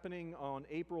is happening on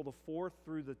April the 4th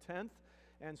through the 10th.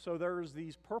 And so there's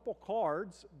these purple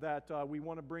cards that we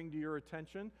want to bring to your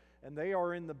attention, and they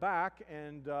are in the back,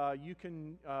 and you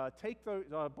can take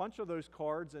a bunch of those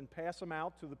cards and pass them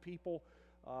out to the people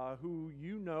who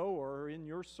you know or in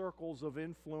your circles of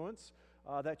influence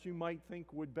that you might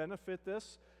think would benefit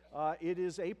this. It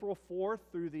is April 4th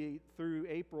through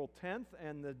April 10th,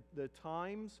 and the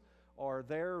times are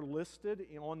there listed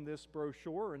on this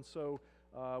brochure, and so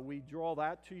we draw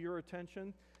that to your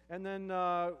attention. And then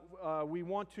we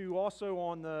want to also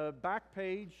on the back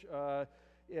page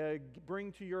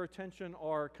bring to your attention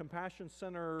our Compassion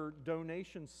Center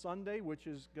Donation Sunday, which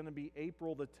is going to be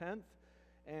April the 10th.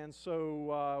 And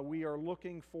so we are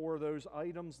looking for those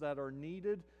items that are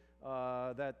needed,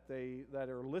 that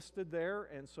are listed there.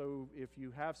 And so if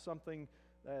you have something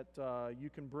that you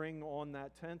can bring on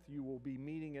that 10th, you will be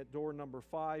meeting at door number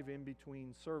 5 in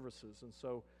between services. And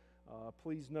so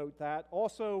please note that.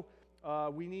 Also,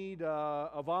 we need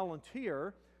a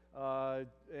volunteer,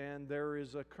 and there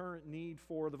is a current need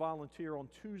for the volunteer on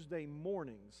Tuesday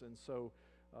mornings. And so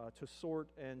to sort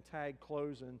and tag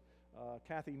clothes, and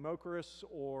Kathy Mokeris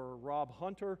or Rob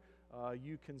Hunter,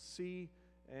 you can see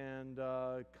and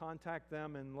contact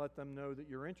them and let them know that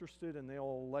you're interested, and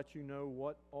they'll let you know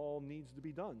what all needs to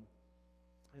be done.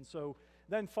 And so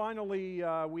then finally,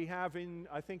 we have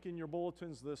I think in your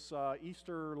bulletins this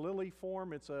Easter lily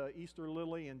form. It's a Easter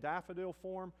lily and daffodil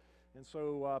form, and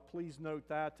so please note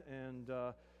that. And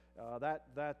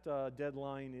that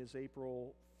deadline is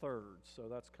April 3rd, so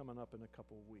that's coming up in a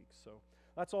couple of weeks. So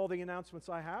that's all the announcements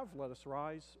I have. Let us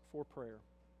rise for prayer.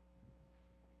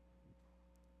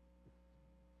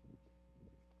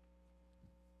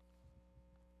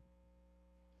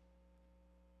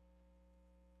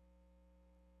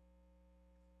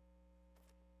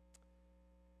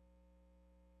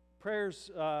 Prayer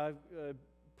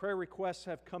requests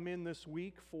have come in this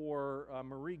week for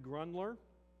Marie Grundler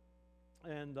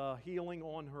and healing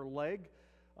on her leg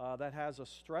that has a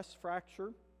stress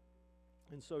fracture,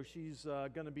 and so she's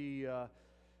going to be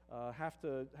have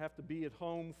to be at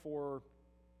home for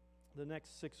the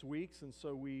next 6 weeks, and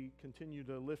so we continue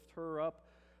to lift her up.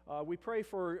 We pray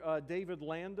for David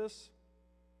Landis,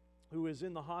 who is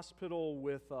in the hospital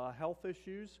with health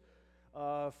issues.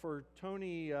 For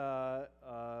Tony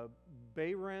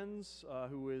Behrens,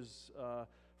 who is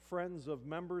friends of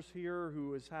members here,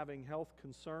 who is having health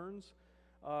concerns.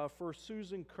 For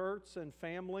Susan Kurtz and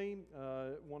family,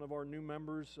 one of our new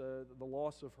members, the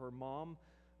loss of her mom,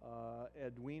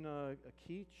 Edwina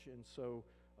Keach, and so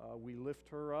we lift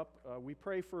her up. We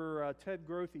pray for Ted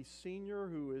Grothy Sr.,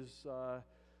 who is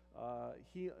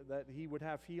that he would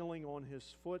have healing on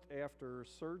his foot after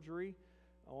surgery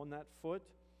on that foot.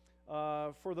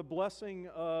 For the blessing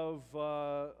of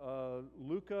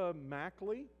Luca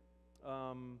Mackley,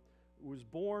 who was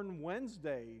born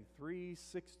Wednesday,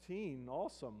 3/16,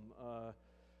 awesome,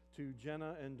 to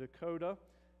Jenna and Dakota,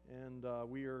 and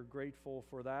we are grateful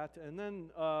for that. And then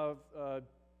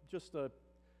just a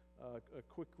a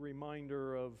quick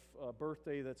reminder of a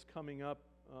birthday that's coming up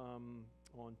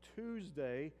on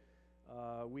Tuesday.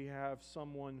 We have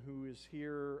someone who is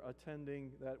here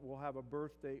attending that will have a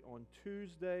birthday on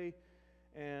Tuesday,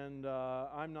 and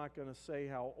I'm not going to say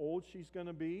how old she's going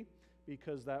to be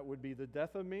because that would be the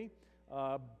death of me,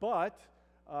 but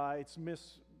it's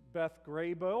Miss Beth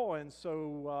Graybill, and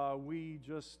so we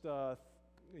just,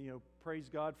 praise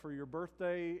God for your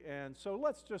birthday, and so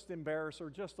let's just embarrass her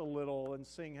just a little and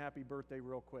sing happy birthday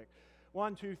real quick.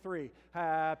 1, 2, 3.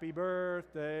 Happy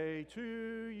birthday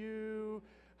to you.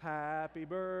 Happy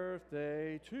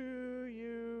birthday to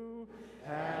you.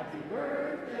 Happy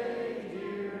birthday,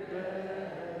 dear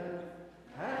Beth.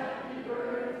 Happy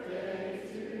birthday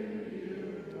to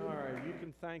you. All right, you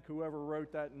can thank whoever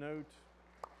wrote that note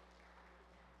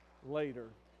later.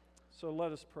 So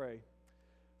let us pray.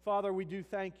 Father, we do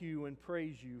thank you and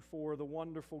praise you for the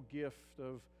wonderful gift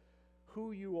of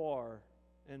who you are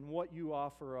and what you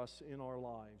offer us in our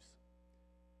lives.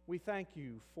 We thank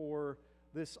you for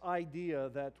this idea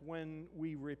that when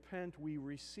we repent, we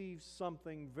receive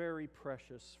something very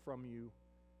precious from you.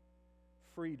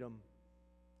 Freedom.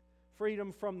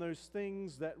 Freedom from those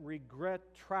things that regret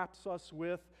traps us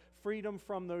with. Freedom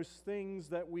from those things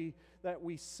that we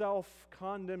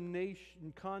self-condemn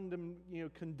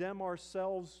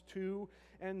ourselves to.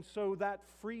 And so that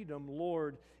freedom,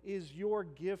 Lord, is your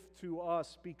gift to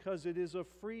us because it is a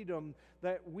freedom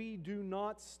that we do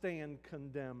not stand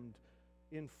condemned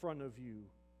in front of you.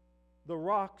 The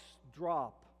rocks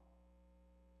drop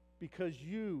because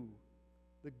you,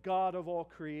 the God of all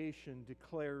creation,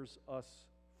 declares us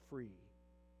free.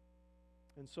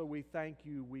 And so we thank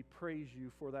you, we praise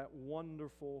you for that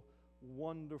wonderful,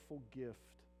 wonderful gift.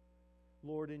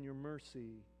 Lord, in your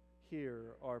mercy,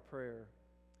 hear our prayer.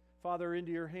 Father,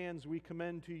 into your hands we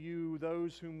commend to you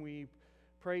those whom we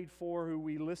prayed for, who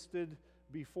we listed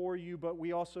before you, but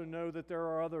we also know that there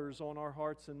are others on our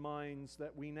hearts and minds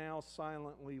that we now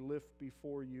silently lift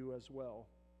before you as well.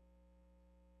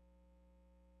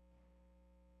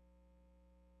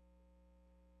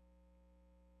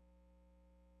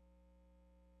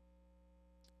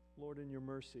 Lord, in your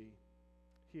mercy,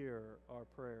 hear our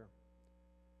prayer.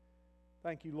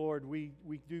 Thank you, Lord. We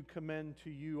do commend to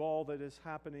you all that is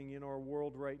happening in our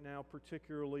world right now.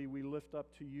 Particularly, we lift up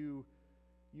to you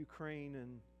Ukraine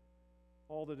and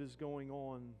all that is going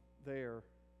on there.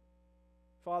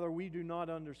 Father, we do not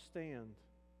understand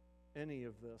any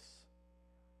of this,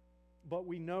 but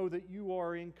we know that you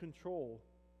are in control,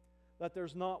 that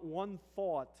there's not one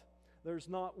thought, there's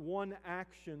not one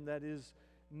action that is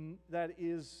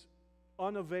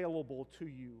unavailable to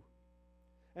you.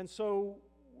 And so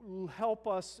help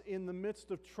us in the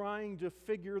midst of trying to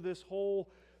figure this whole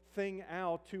thing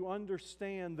out to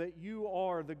understand that you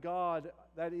are the God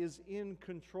that is in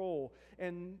control.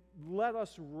 And let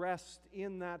us rest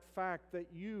in that fact that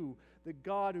you, the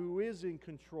God who is in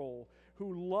control,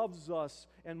 who loves us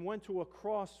and went to a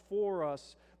cross for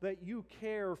us, that you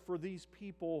care for these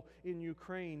people in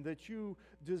Ukraine, that you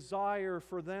desire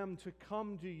for them to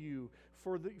come to you,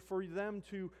 for them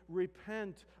to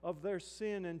repent of their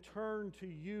sin and turn to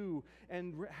you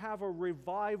and have a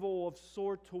revival of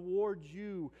sort towards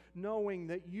you, knowing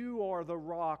that you are the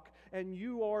rock and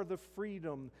you are the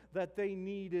freedom that they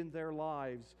need in their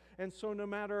lives. And so no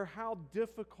matter how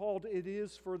difficult it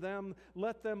is for them,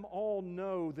 let them all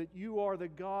know that you are the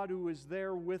God who is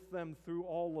there with them through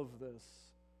all of this.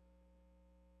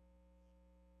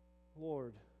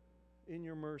 Lord, in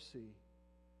your mercy,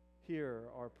 hear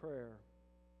our prayer.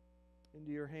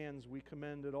 Into your hands we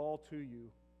commend it all to you,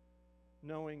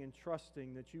 knowing and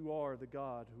trusting that you are the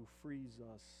God who frees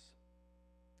us.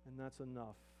 And that's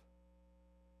enough.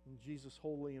 In Jesus'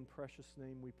 holy and precious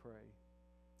name we pray.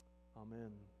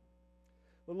 Amen.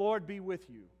 The Lord be with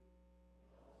you.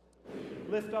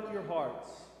 Lift up your hearts.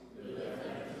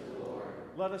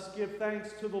 Let us give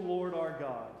thanks to the Lord our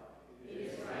God. It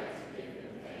is right to give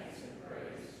him thanks and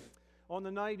praise. On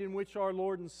the night in which our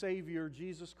Lord and Savior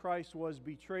Jesus Christ was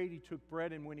betrayed, he took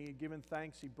bread, and when he had given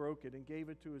thanks, he broke it and gave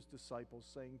it to his disciples,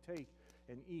 saying, "Take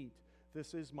and eat.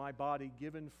 This is my body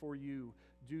given for you.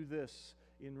 Do this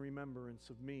in remembrance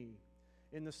of me."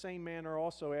 In the same manner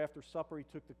also after supper he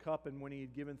took the cup, and when he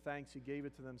had given thanks, he gave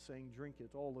it to them, saying, "Drink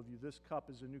it, all of you. This cup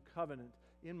is a new covenant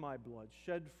in my blood,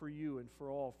 shed for you and for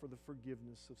all for the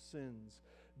forgiveness of sins.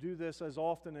 Do this as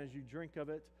often as you drink of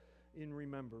it in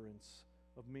remembrance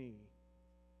of me."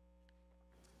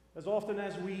 As often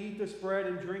as we eat this bread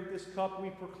and drink this cup, we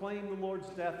proclaim the Lord's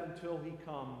death until he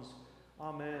comes.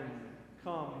 Amen.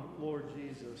 Come, Lord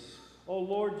Jesus. O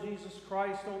Lord Jesus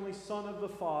Christ, only Son of the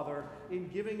Father, in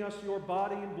giving us your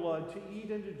body and blood to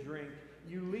eat and to drink,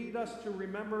 You lead us to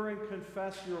remember and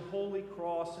confess your holy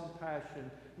cross and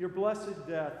passion, your blessed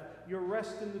death, your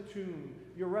rest in the tomb,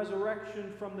 your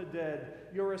resurrection from the dead,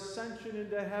 your ascension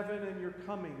into heaven, and your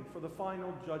coming for the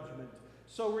final judgment.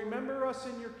 So remember us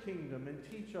in your kingdom and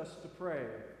teach us to pray.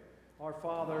 Our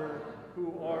Father,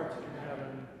 who art in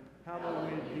heaven,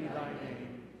 hallowed be thy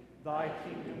name. Thy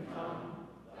kingdom come,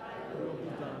 thy will be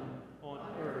done, on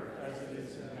earth as it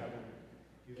is in heaven.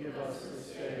 Give us this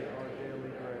day our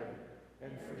daily bread,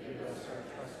 and forgive us our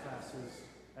trespasses,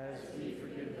 as we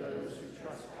forgive those who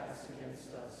trespass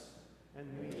against us. And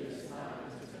lead us not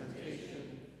into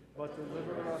temptation, but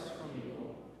deliver us from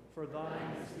evil. For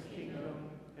thine is the kingdom,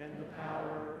 and the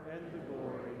power, and the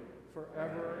glory,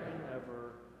 forever and ever.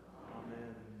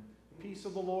 Amen. The peace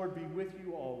of the Lord be with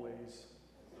you always.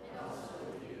 And also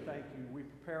with you. Thank you. We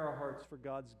prepare our hearts for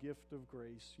God's gift of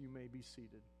grace. You may be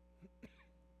seated.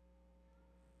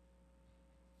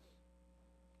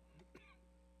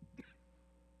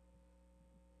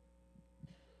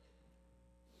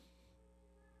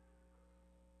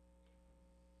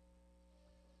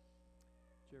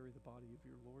 Jerry, the body of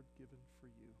your Lord given for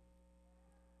you,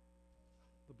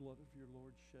 the blood of your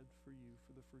Lord shed for you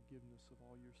for the forgiveness of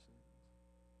all your sins.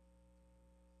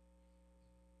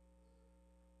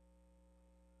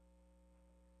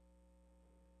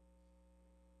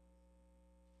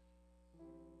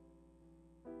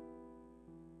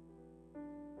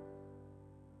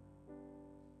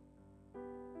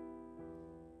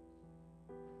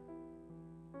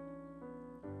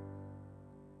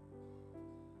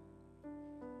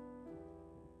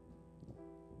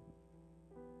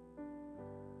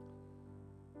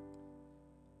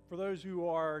 For those who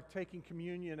are taking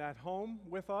communion at home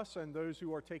with us and those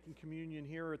who are taking communion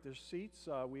here at their seats,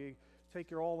 we take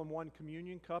your all-in-one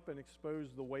communion cup and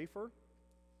expose the wafer.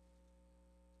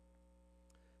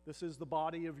 This is the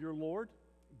body of your Lord,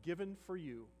 given for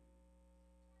you.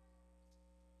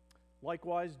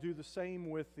 Likewise, do the same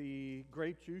with the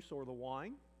grape juice or the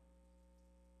wine.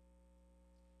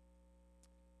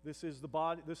 This is the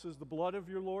blood of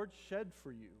your Lord shed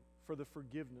for you for the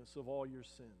forgiveness of all your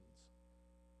sins.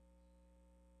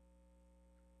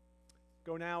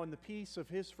 Go now in the peace of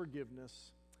his forgiveness.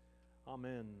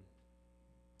 Amen.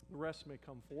 The rest may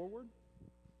come forward.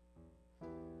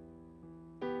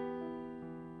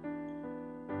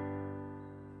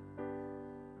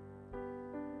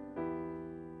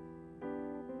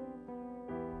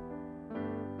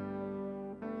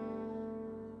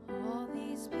 All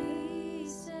these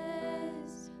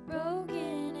pieces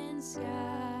broken and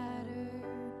scattered,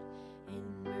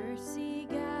 in mercy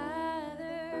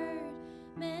gathered,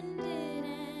 mended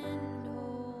and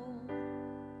whole,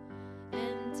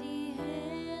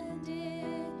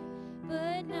 empty-handed,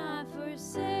 but not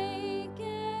forsaken.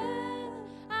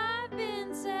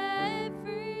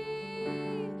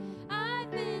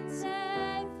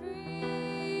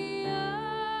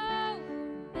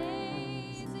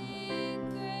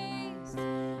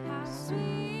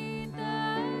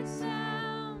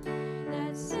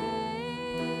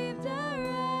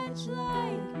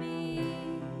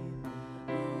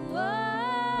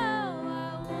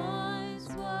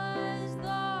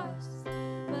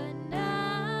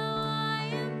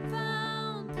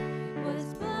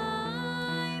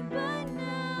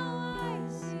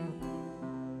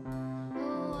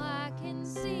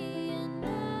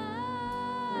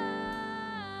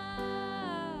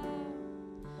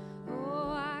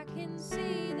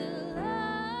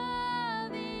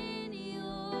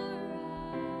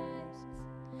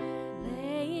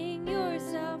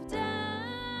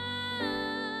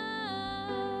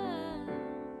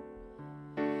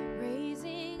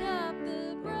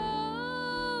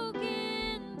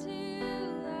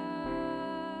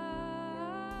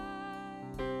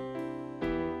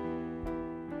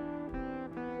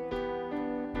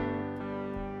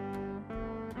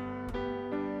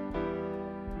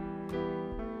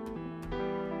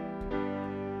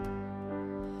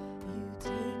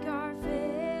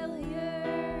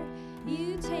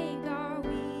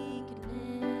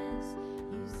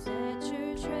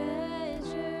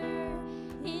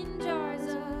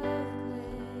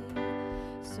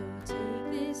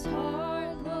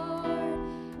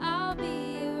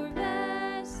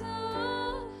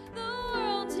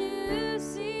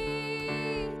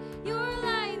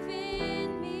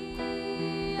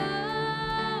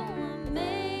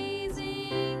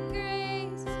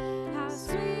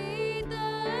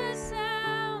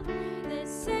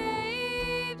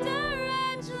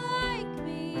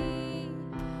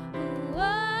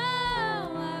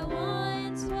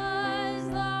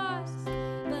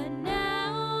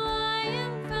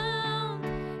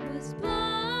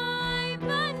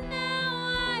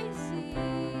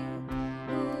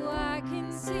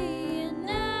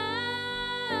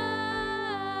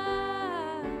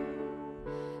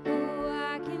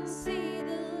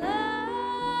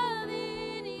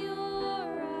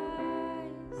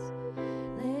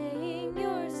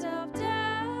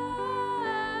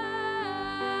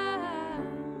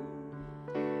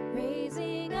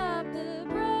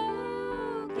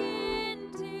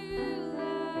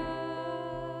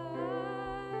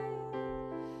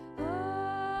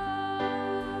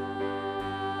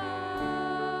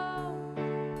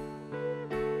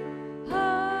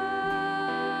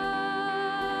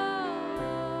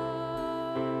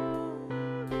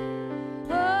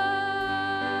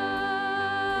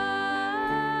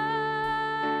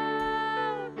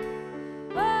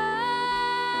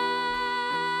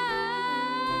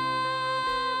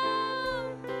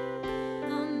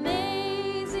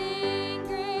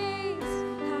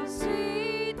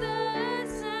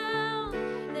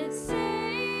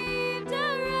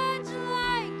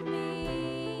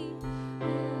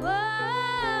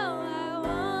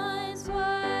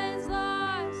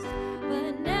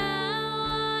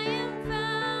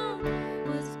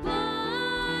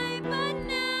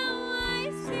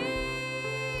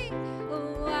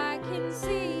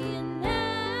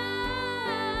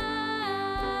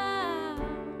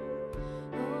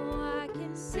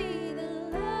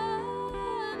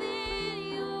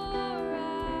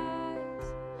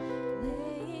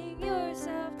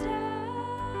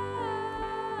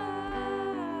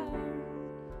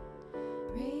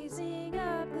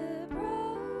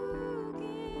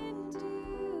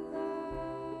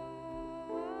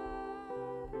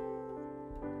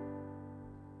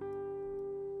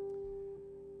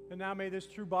 now may this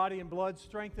true body and blood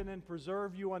strengthen and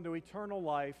preserve you unto eternal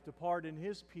life. Depart in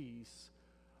his peace.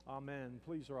 Amen.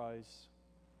 Please rise.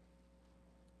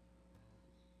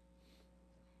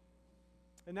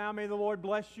 And now may the Lord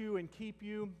bless you and keep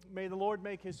you. May the Lord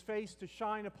make his face to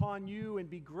shine upon you and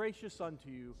be gracious unto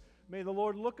you. May the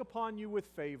Lord look upon you with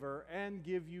favor and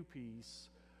give you peace.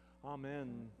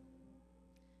 Amen.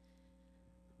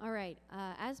 All right,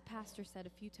 as Pastor said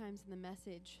a few times in the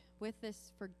message, with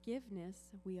this forgiveness,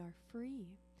 we are free.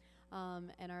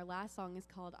 And our last song is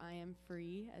called I Am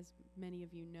Free, as many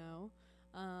of you know.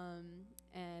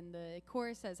 And the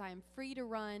chorus says, I am free to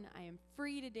run, I am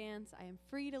free to dance, I am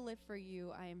free to live for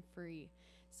you, I am free.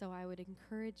 So I would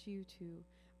encourage you to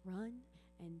run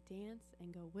and dance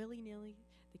and go willy-nilly.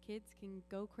 The kids can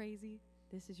go crazy.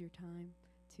 This is your time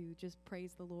to just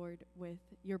praise the Lord with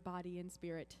your body and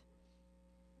spirit.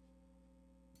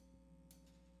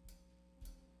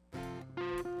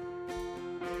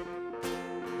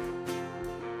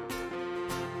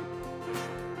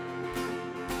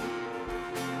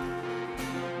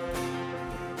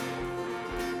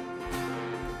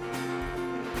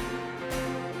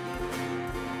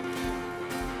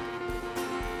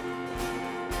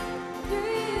 Through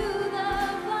you, the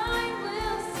blind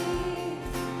will see.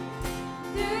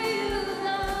 Through you,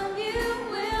 the mute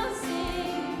will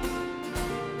sing.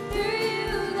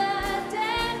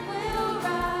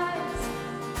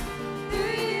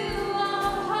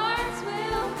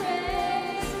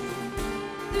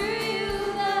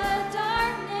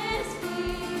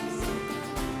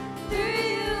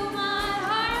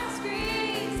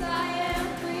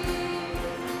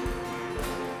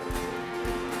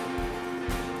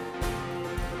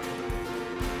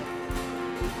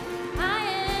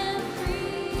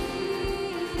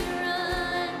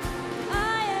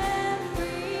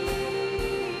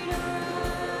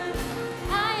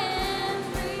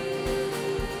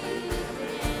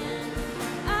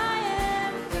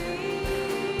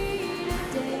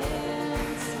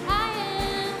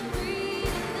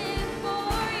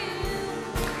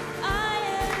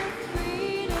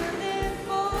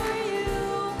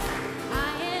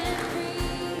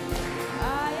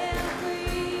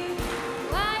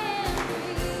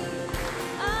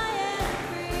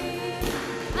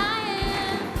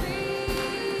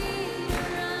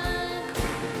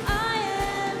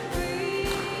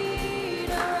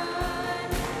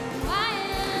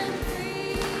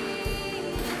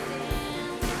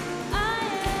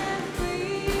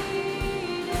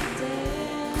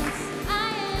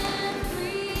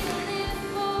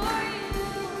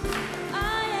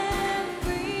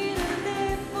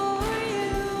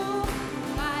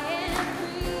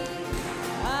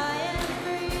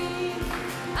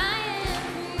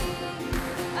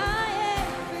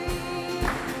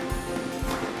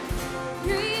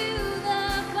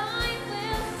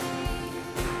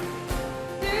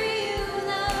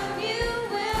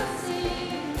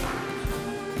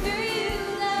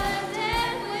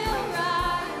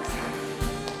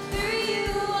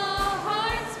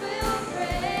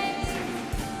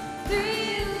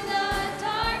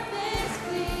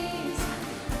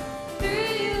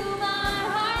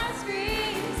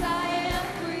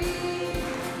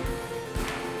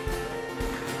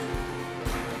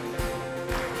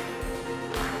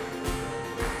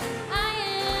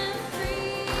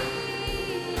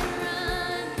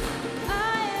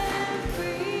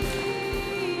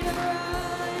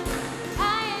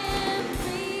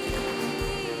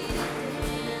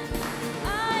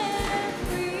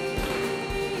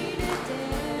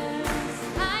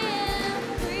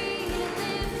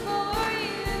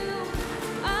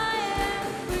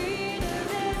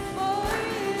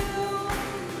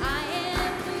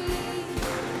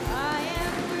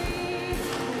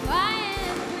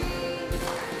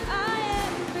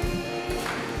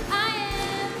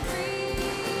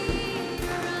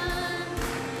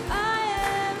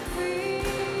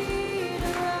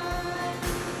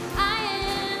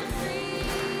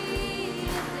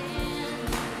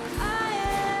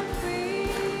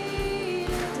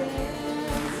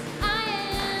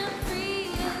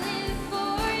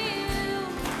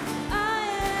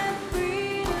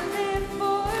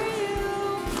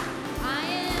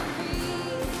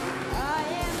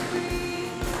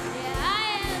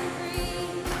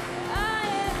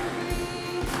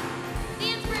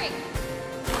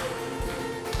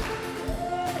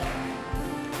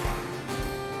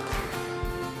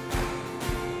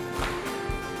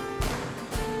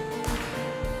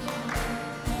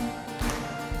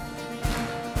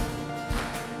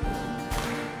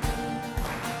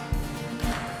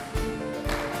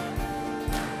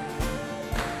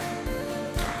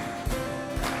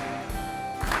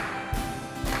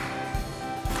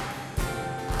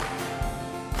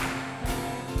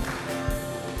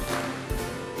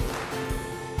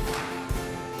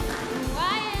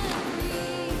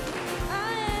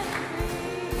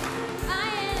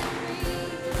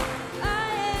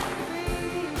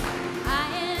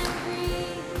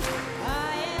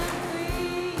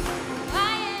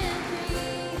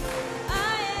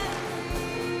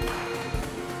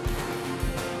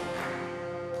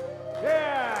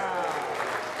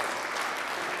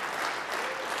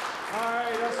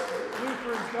 Yes,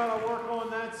 Lutheran's got to work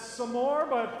on that some more,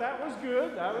 but that was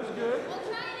good. That was good. We'll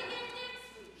try it again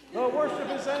next week. The worship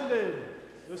is ended.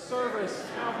 The service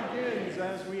now begins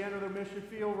as we enter the mission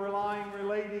field, relying,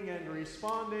 relating, and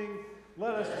responding.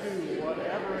 Let us do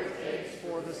whatever it takes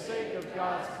for the sake of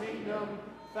God's kingdom.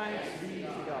 Thanks be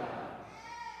to God.